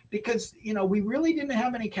this because, you know, we really didn't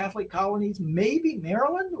have any Catholic colonies. Maybe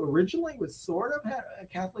Maryland originally was sort of had a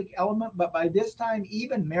Catholic element, but by this time,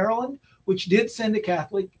 even Maryland, which did send a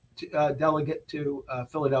Catholic delegate to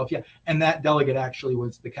Philadelphia, and that delegate actually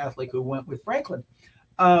was the Catholic who went with Franklin.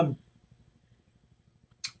 You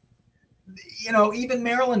know, even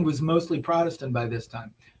Maryland was mostly Protestant by this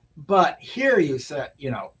time. But here you said,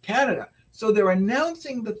 you know, Canada. So they're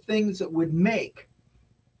announcing the things that would make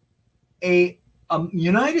a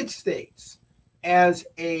United States as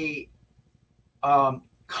a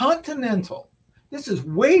continental. This is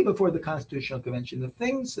way before the Constitutional Convention. The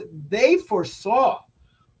things that they foresaw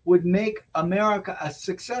would make America a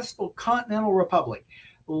successful continental republic.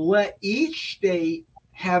 Let each state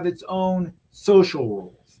have its own social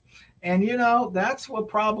rules. And, you know, that's a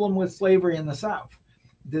problem with slavery in the South.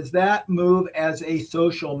 Does that move as a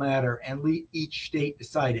social matter and let each state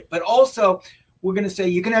decide it? But also, we're going to say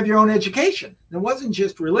you can have your own education. It wasn't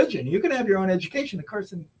just religion. You can have your own education. Of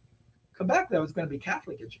course, in Quebec, that was going to be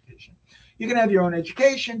Catholic education. You can have your own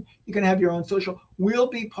education. You can have your own social. We'll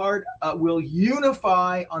be part, we'll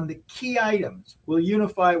unify on the key items. We'll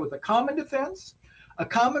unify with a common defense, a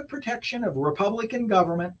common protection of Republican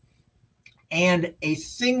government, and a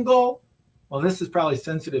single, well, this is probably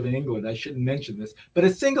sensitive in England. I shouldn't mention this, but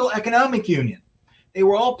a single economic union. They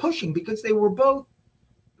were all pushing because they were both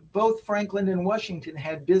Franklin and Washington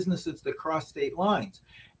had businesses that crossed state lines.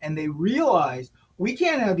 And they realized we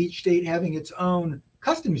can't have each state having its own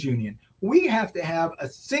customs union. We have to have a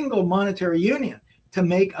single monetary union to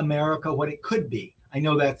make America what it could be. I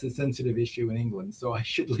know that's a sensitive issue in England, so I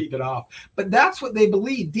should leave it off. But that's what they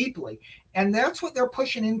believe deeply. And that's what they're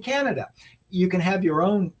pushing in Canada. You can have your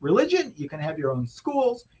own religion. You can have your own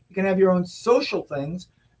schools. You can have your own social things,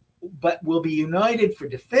 but we'll be united for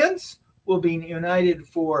defense. We'll be united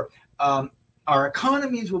for our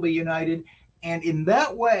economies will be united. And in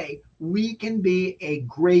that way, we can be a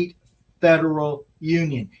great federal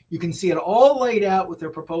union. You can see it all laid out with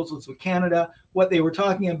their proposals with Canada. What they were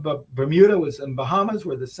talking about, Bermuda was and Bahamas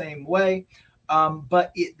were the same way,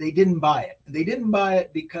 but they didn't buy it. They didn't buy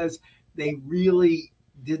it because they really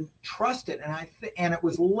didn't trust it. And it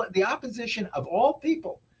was the opposition of all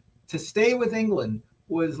people to stay with England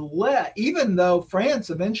was led, even though France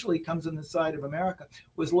eventually comes on the side of America,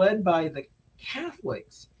 was led by the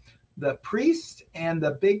Catholics, the priests and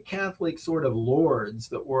the big Catholic sort of lords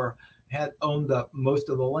that had owned most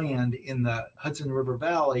of the land in the Hudson River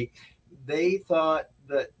Valley. They thought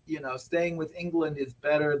that, you know, staying with England is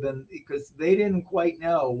better than, because they didn't quite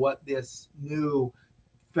know what this new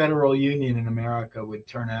federal union in America would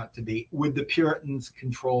turn out to be. Would the Puritans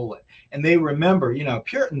control it? And they remember, you know,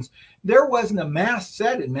 Puritans, there wasn't a mass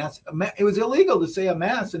said in Mass. It was illegal to say a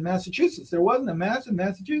mass in Massachusetts. There wasn't a mass in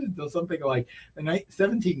Massachusetts until something like the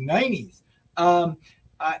 1790s.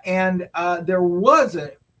 There was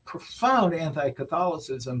a profound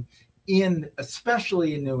anti-Catholicism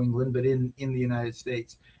especially in New England, but in the United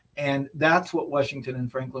States. And that's what Washington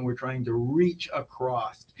and Franklin were trying to reach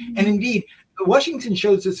across. Mm-hmm. And indeed, Washington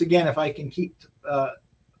shows this again, if I can keep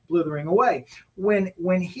blithering away.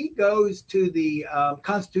 When he goes to the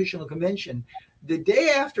Constitutional Convention, the day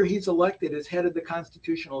after he's elected as head of the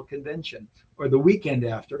Constitutional Convention, or the weekend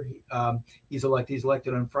after he's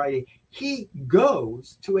elected on Friday, he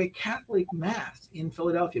goes to a Catholic mass in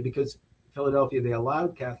Philadelphia, because Philadelphia, they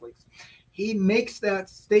allowed Catholics. He makes that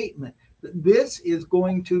statement that this is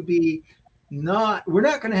going to be we're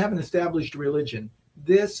not going to have an established religion.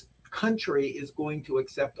 This country is going to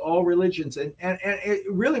accept all religions. And it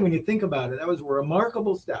really, when you think about it, that was a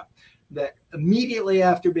remarkable step, that immediately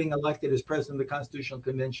after being elected as president of the Constitutional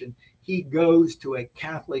Convention, he goes to a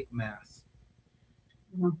Catholic mass.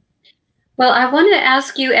 Well, I wanted to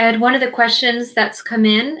ask you, Ed, one of the questions that's come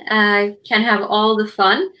in, can have all the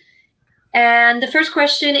fun. And the first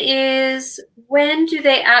question is, when do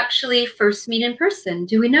they actually first meet in person?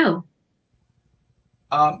 Do we know?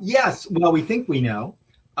 Yes. Well, we think we know.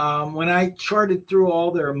 When I charted through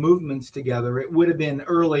all their movements together, it would have been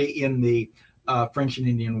early in the French and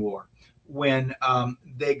Indian War, when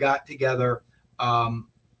they got together,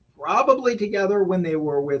 probably together when they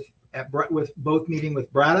were with both meeting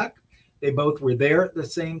with Braddock. They both were there at the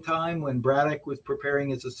same time when Braddock was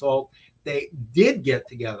preparing his assault. They did get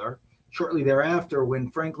together shortly thereafter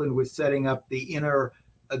when Franklin was setting up the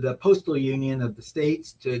postal union of the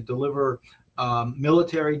states to deliver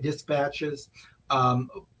military dispatches.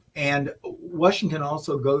 And Washington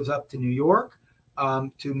also goes up to New York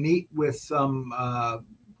to meet with some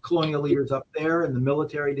colonial leaders up there in the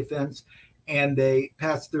military defense. And they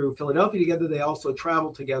pass through Philadelphia together. They also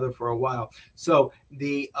travel together for a while. So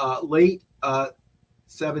the late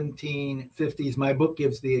 1750s. My book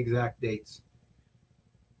gives the exact dates.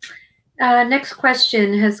 Next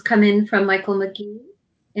question has come in from Michael McGee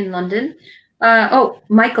in London.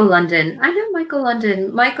 Michael London. I know Michael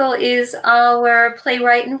London. Michael is our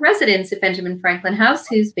playwright in residence at Benjamin Franklin House,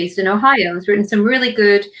 who's based in Ohio. He's written some really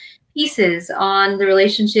good pieces on the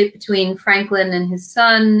relationship between Franklin and his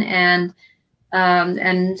son, and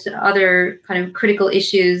other kind of critical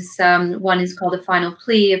issues. One is called A Final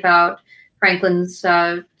Plea, about Franklin's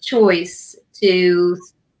choice to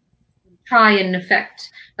try and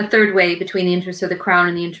effect a third way between the interests of the crown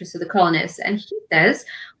and the interests of the colonists. And he says,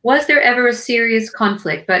 was there ever a serious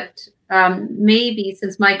conflict? But maybe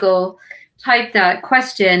since Michael typed that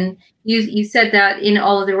question, you said that in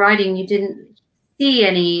all of the writing you didn't see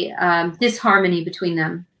any disharmony between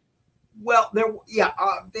them. Well, the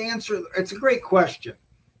answer, it's a great question.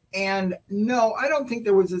 And no, I don't think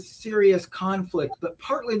there was a serious conflict, but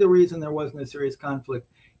partly the reason there wasn't a serious conflict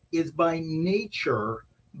is by nature,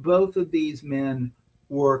 both of these men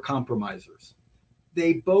were compromisers.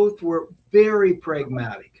 They both were very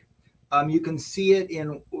pragmatic. You can see it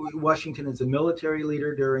in Washington as a military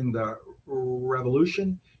leader during the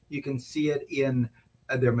Revolution. You can see it in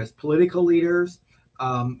them as political leaders.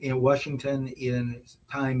 In Washington, in his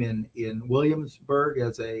time in Williamsburg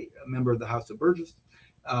as a member of the House of Burgess.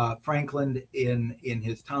 Franklin in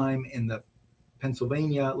his time in the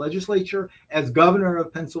Pennsylvania legislature as governor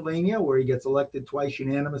of Pennsylvania, where he gets elected twice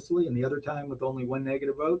unanimously and the other time with only one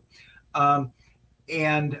negative vote.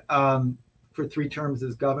 For 3 terms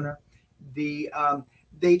as governor.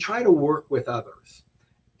 They try to work with others,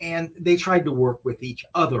 and they tried to work with each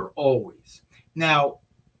other always. Now,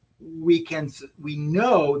 we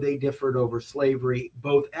know they differed over slavery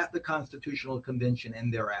both at the Constitutional Convention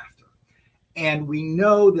and thereafter. And we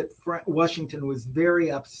know that Washington was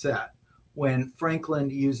very upset when Franklin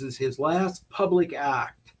uses his last public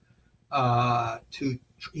act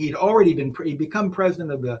he'd become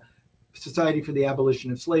president of the Society for the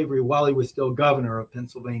Abolition of Slavery while he was still governor of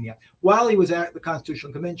Pennsylvania, while he was at the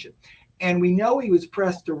Constitutional Convention. And we know he was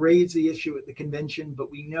pressed to raise the issue at the convention,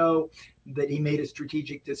 but we know that he made a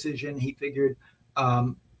strategic decision. He figured,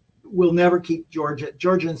 we'll never keep Georgia.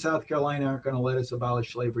 Georgia and South Carolina aren't going to let us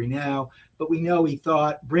abolish slavery now. But we know he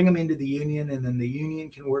thought, bring them into the Union, and then the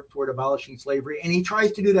Union can work toward abolishing slavery. And he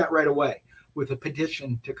tries to do that right away with a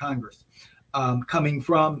petition to Congress, coming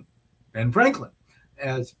from Ben Franklin,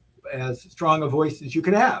 as strong a voice as you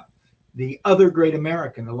could have, the other great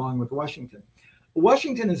American along with Washington.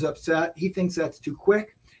 Washington is upset. He thinks that's too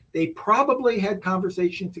quick. They probably had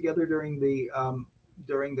conversations together during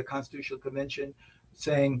the Constitutional Convention,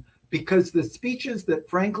 saying, because the speeches that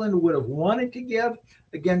Franklin would have wanted to give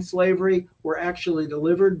against slavery were actually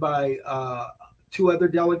delivered by 2 other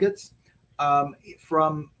delegates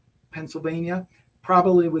from Pennsylvania,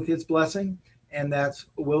 probably with his blessing, and that's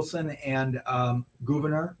Wilson and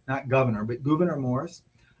Gouverneur Morris,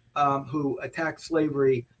 who attacked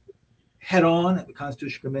slavery head on at the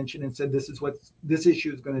Constitutional Convention and said, this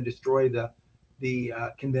issue is going to destroy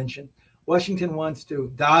the convention. Washington wants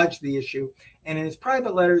to dodge the issue. And in his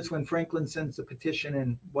private letters, when Franklin sends the petition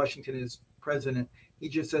and Washington is president, he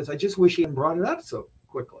just says, I just wish he hadn't brought it up so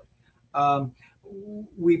quickly.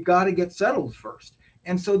 We've got to get settled first.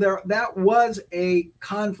 And so that was a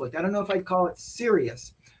conflict. I don't know if I'd call it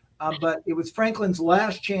serious, but it was Franklin's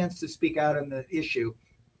last chance to speak out on the issue.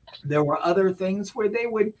 There were other things where they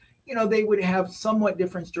would have somewhat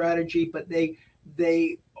different strategy, but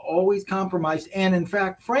they always compromised. And in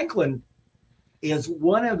fact, Franklin is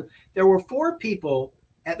there were 4 people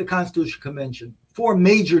at the Constitutional Convention, 4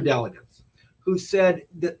 major delegates, who said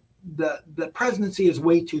that the presidency is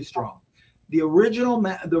way too strong. The original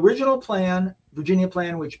plan, Virginia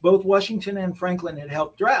plan, which both Washington and Franklin had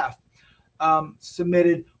helped draft,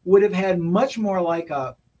 submitted, would have had much more like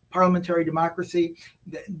a parliamentary democracy.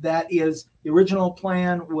 That is, the original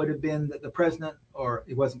plan would have been that the president, or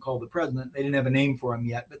it wasn't called the president, they didn't have a name for him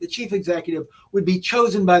yet, but the chief executive would be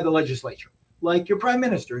chosen by the legislature, like your prime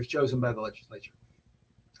minister is chosen by the legislature.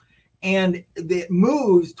 And it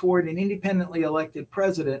moves toward an independently elected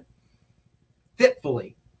president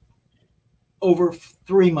fitfully over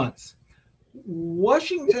 3 months.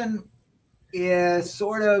 Washington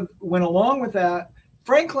sort of went along with that.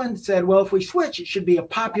 Franklin said, well, if we switch, it should be a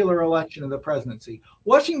popular election of the presidency.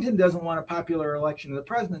 Washington doesn't want a popular election of the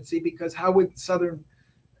presidency because how would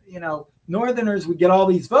Northerners would get all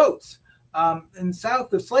these votes? In the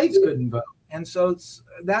South, the slaves couldn't vote. And so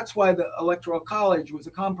that's why the Electoral College was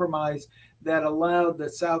a compromise that allowed the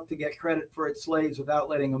South to get credit for its slaves without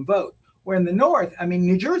letting them vote. Where in the North,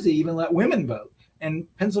 New Jersey even let women vote, and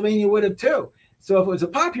Pennsylvania would have too. So if it was a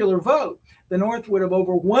popular vote, the North would have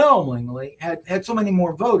overwhelmingly had so many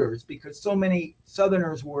more voters because so many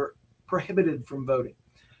Southerners were prohibited from voting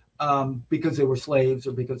because they were slaves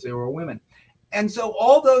or because they were women. And so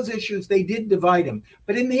all those issues, they did divide him.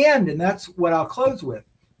 But in the end, and that's what I'll close with,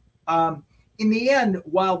 in the end,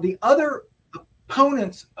 while the other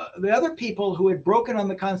opponents, the other people who had broken on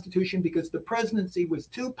the Constitution because the presidency was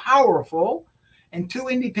too powerful and too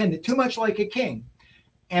independent, too much like a king,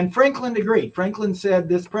 and Franklin agreed. Franklin said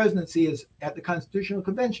this presidency is at the Constitutional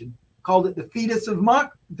Convention, called it the fetus of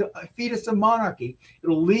monarchy.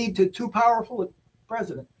 It'll lead to too powerful a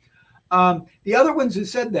president. The other ones who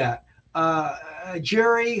said that,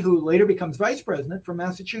 Jerry, who later becomes vice president from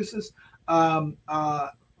Massachusetts,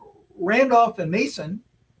 Randolph and Mason,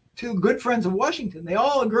 two good friends of Washington, they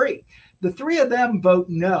all agree. The three of them vote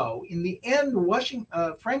no. In the end,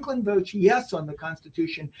 Franklin votes yes on the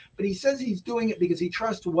Constitution, but he says he's doing it because he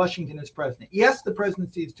trusts Washington as president. Yes, the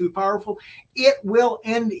presidency is too powerful. It will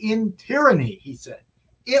end in tyranny, he said.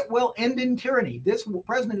 It will end in tyranny. This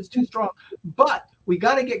president is too strong, but we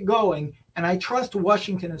got to get going, and I trust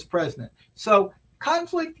Washington as president. So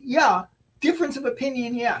conflict, yeah. Difference of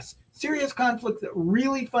opinion, yes. Serious conflict that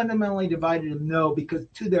really fundamentally divided them, no, because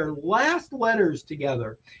to their last letters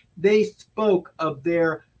together, they spoke of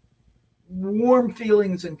their warm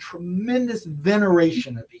feelings and tremendous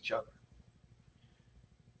veneration of each other.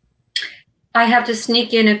 I have to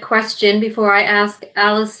sneak in a question before I ask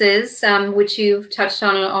Alice's, which you've touched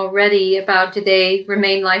on already, about do they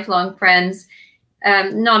remain lifelong friends?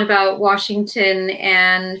 Not about Washington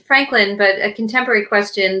and Franklin, but a contemporary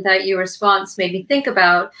question that your response made me think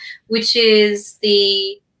about, which is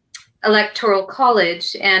the Electoral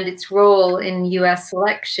College and its role in U.S.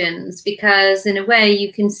 elections, because in a way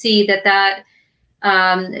you can see that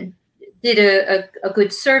did a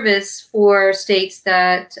good service for states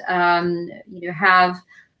that have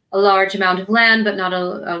a large amount of land but not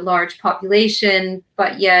a large population,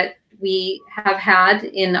 but yet we have had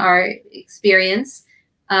in our experience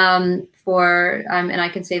and I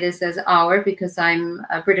can say this as our, because I'm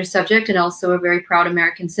a British subject and also a very proud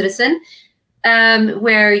American citizen,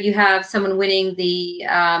 where you have someone winning the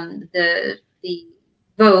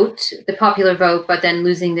vote, the popular vote, but then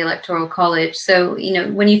losing the Electoral College. So,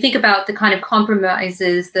 when you think about the kind of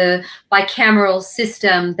compromises, the bicameral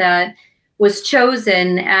system that was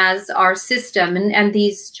chosen as our system, and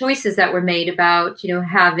these choices that were made about,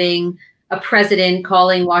 having a president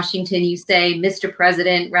calling Washington, you say, Mr.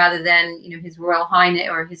 President, rather than, His Royal Highness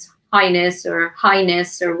or His Highness or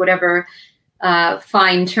whatever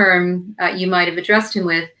fine term you might have addressed him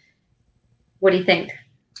with. What do you think?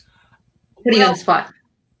 Put you on the spot.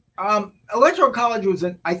 Electoral College was,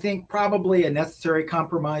 I think, probably a necessary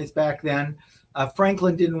compromise back then.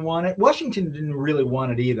 Franklin didn't want it. Washington didn't really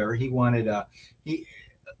want it either. He wanted,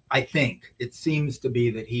 I think it seems to be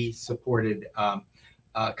that he supported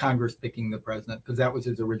Congress picking the president because that was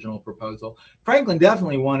his original proposal. Franklin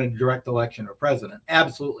definitely wanted a direct election of president.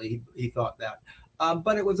 Absolutely, he thought that.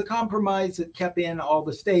 But it was a compromise that kept in all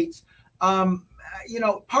the states.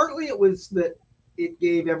 Partly it was that it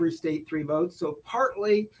gave every state 3 votes. So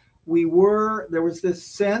partly there was this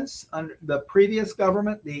sense under the previous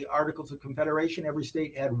government, the Articles of Confederation, every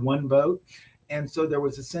state had 1 vote. And so there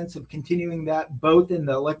was a sense of continuing that both in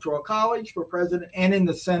the Electoral College for president and in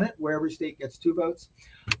the Senate, where every state gets 2 votes.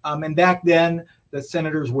 And back then, the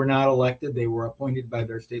senators were not elected. They were appointed by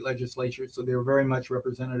their state legislatures. So they were very much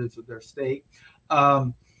representatives of their state.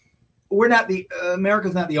 America's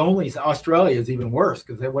not the only, Australia is even worse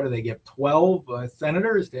because what do they give? 12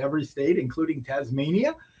 senators to every state, including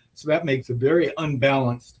Tasmania. So that makes a very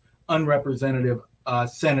unbalanced, unrepresentative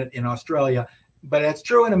Senate in Australia. But that's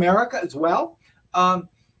true in America as well.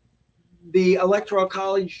 The Electoral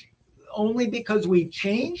College, only because we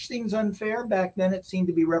changed things unfair. Back then it seemed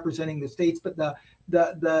to be representing the states. But the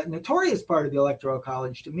notorious part of the Electoral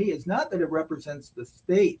College to me is not that it represents the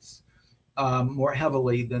states more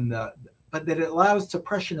heavily than but that it allows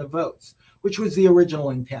suppression of votes, which was the original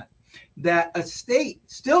intent. That a state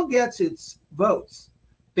still gets its votes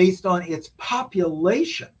based on its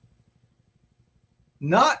population,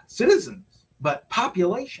 not citizens, but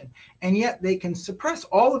population. And yet they can suppress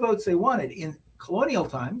all the votes they wanted. In colonial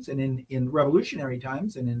times and in revolutionary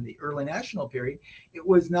times and in the early national period, it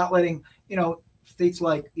was not letting, states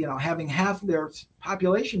like, having half their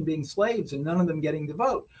population being slaves and none of them getting to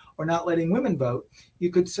vote, or not letting women vote. You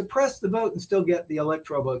could suppress the vote and still get the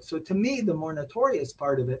electoral vote. So to me, the more notorious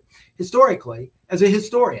part of it, historically, as a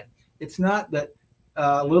historian, it's not that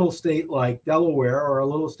a little state like Delaware or a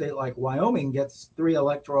little state like Wyoming gets 3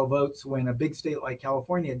 electoral votes when a big state like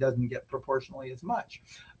California doesn't get proportionally as much.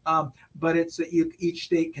 But it's that each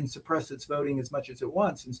state can suppress its voting as much as it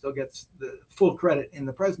wants and still gets the full credit in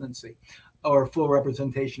the presidency or full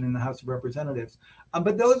representation in the House of Representatives.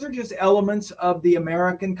 But those are just elements of the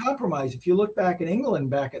American compromise. If you look back at England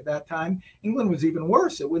back at that time, England was even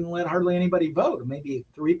worse. It wouldn't let hardly anybody vote. Maybe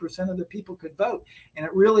 3% of the people could vote. And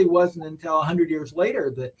it really wasn't until 100 years later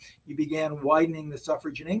that you began widening the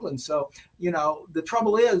suffrage in England. So, you know, the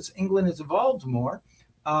trouble is England has evolved more,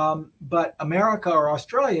 but America or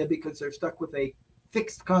Australia, because they're stuck with a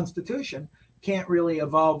fixed constitution, can't really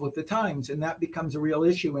evolve with the times, and that becomes a real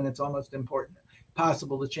issue. And it's almost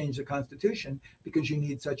possible to change the Constitution because you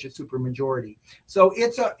need such a supermajority. So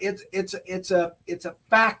it's a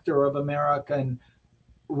factor of American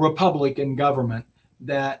Republican government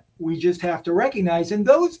that we just have to recognize. And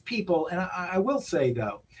those people, and I will say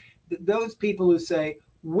though, that those people who say,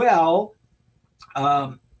 well,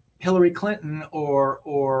 Hillary Clinton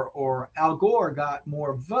or Al Gore got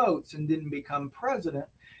more votes and didn't become president.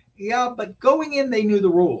 Yeah, but going in, they knew the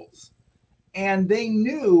rules. And they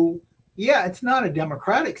knew, yeah, it's not a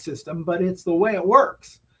democratic system, but it's the way it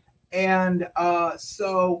works. And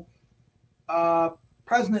so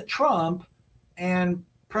President Trump and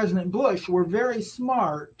President Bush were very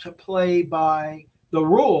smart to play by the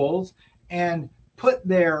rules and put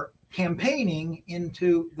their campaigning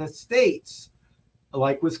into the states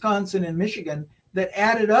like Wisconsin and Michigan that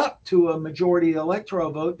added up to a majority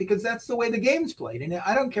electoral vote, because that's the way the game's played. And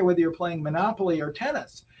I don't care whether you're playing Monopoly or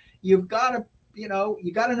tennis. You've got to,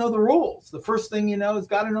 you got to know the rules. The first thing you know is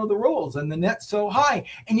got to know the rules. And the net's so high.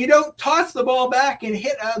 And you don't toss the ball back and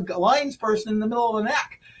hit a lines person in the middle of the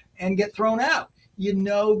neck and get thrown out. You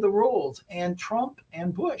know the rules. And Trump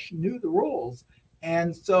and Bush knew the rules.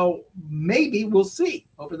 And so maybe we'll see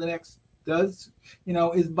over the next is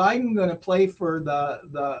Biden going to play for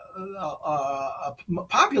the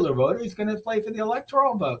popular vote, or he's going to play for the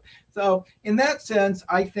electoral vote? So in that sense,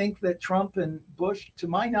 I think that Trump and Bush, to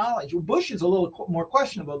my knowledge, Bush is a little more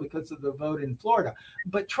questionable because of the vote in Florida.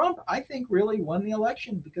 But Trump, I think, really won the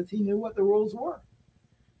election because he knew what the rules were.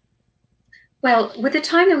 Well, with the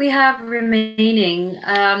time that we have remaining,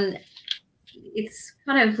 it's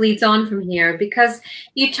kind of leads on from here, because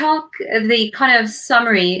you talk the kind of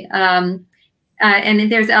summary, and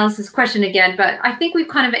there's Alice's question again, but I think we've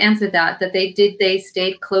kind of answered that they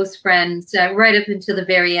stayed close friends right up until the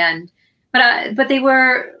very end. But they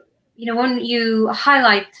were, when you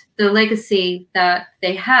highlight the legacy that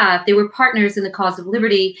they have, they were partners in the cause of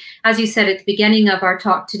liberty. As you said at the beginning of our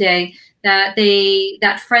talk today,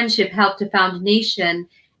 that friendship helped to found a nation.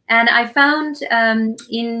 And I found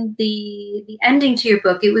in the ending to your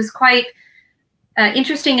book, it was quite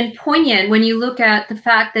interesting and poignant when you look at the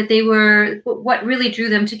fact that they were, what really drew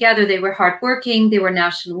them together. They were hardworking, they were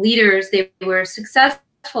national leaders, they were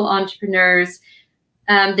successful entrepreneurs,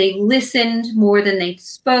 they listened more than they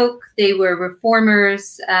spoke, they were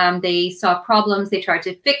reformers, they saw problems, they tried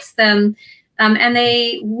to fix them, and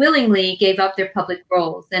they willingly gave up their public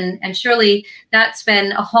roles. And surely that's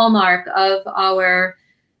been a hallmark of our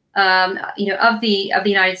of the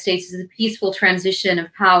United States, is the peaceful transition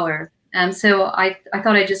of power. So I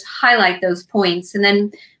thought I'd just highlight those points. And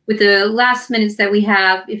then with the last minutes that we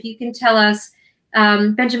have, if you can tell us,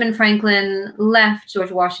 Benjamin Franklin left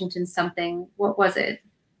George Washington something. What was it?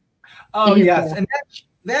 Oh, yes. And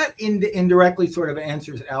that indirectly sort of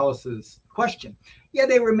answers Alice's question. Yeah,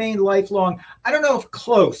 they remained lifelong. I don't know if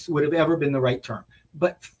close would have ever been the right term,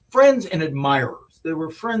 but friends and admirers. They were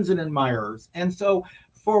friends and admirers. And so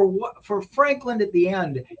for Franklin at the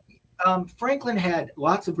end, Franklin had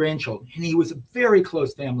lots of grandchildren, and he was a very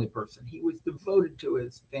close family person. He was devoted to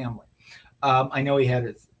his family. I know he had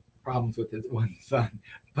his problems with his one son,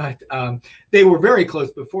 but they were very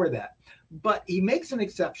close before that. But he makes an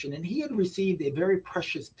exception, and he had received a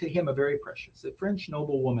French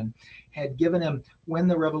noblewoman had given him, when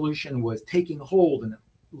the revolution was taking hold and it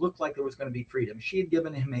looked like there was going to be freedom, she had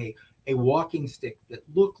given him a walking stick that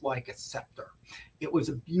looked like a scepter. It was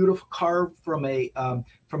a beautiful carved from a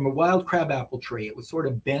wild crabapple tree. It was sort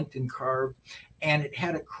of bent and carved, and it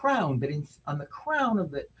had a crown, but on the crown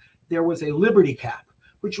of it, there was a liberty cap,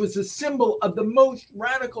 which was a symbol of the most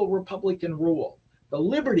radical Republican rule, the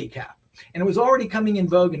liberty cap. And it was already coming in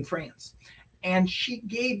vogue in France. And she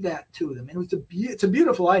gave that to them. And it's a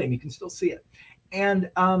beautiful item. You can still see it. And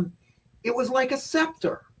it was like a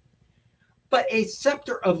scepter, but a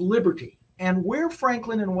scepter of liberty. And where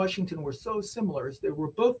Franklin and Washington were so similar is they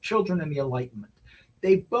were both children of the Enlightenment.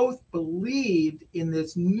 They both believed in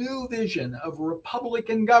this new vision of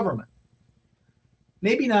Republican government.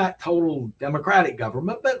 Maybe not total democratic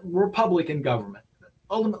government, but Republican government,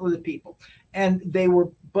 ultimately the people. And they were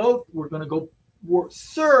both going to go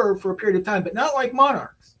serve for a period of time, but not like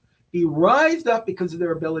monarchs. Be raised up because of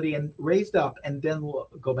their ability and raised up and then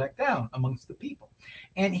go back down amongst the people.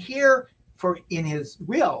 And here, in his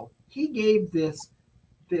will, he gave this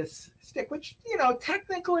stick, which, you know,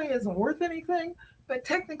 technically isn't worth anything, but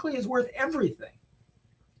technically is worth everything,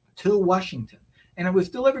 to Washington. And it was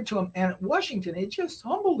delivered to him. And Washington, it just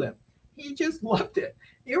humbled him. He just loved it.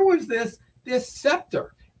 Here was this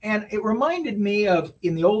scepter. And it reminded me of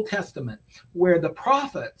in the Old Testament where the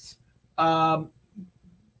prophets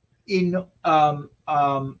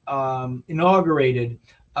inaugurated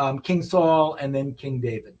King Saul and then King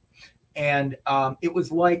David. And it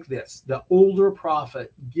was like this: the older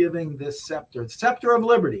prophet giving this scepter, the scepter of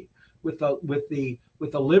liberty, with the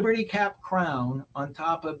liberty cap crown on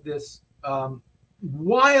top of this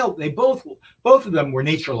wild. They both of them were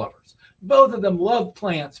nature lovers. Both of them loved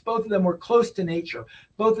plants. Both of them were close to nature.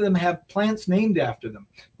 Both of them have plants named after them.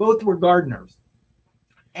 Both were gardeners.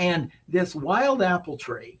 And this wild apple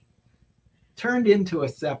tree turned into a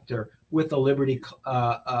scepter with a liberty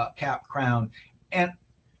cap crown. And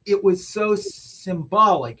it was so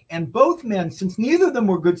symbolic. And both men, since neither of them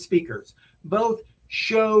were good speakers, both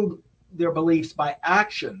showed their beliefs by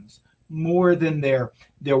actions more than their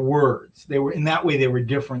words. They were, in that way, they were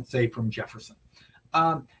different, say, from Jefferson,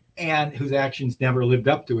 and whose actions never lived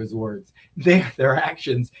up to his words. Their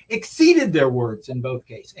actions exceeded their words in both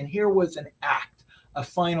cases. And here was an act, a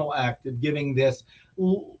final act of giving this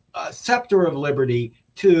scepter of liberty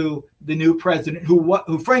to the new president,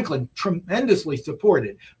 who Franklin tremendously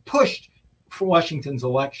supported, pushed for Washington's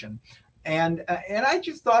election. And I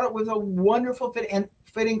just thought it was a wonderful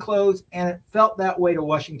fitting close, and it felt that way to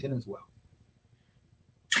Washington as well.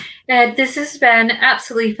 Ed, this has been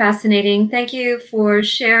absolutely fascinating. Thank you for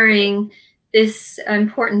sharing this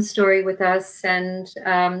important story with us, and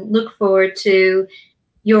look forward to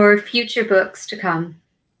your future books to come.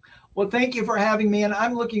 Well, thank you for having me, and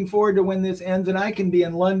I'm looking forward to when this ends and I can be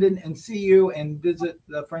in London and see you and visit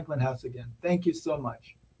the Franklin House again. Thank you so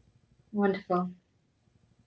much. Wonderful.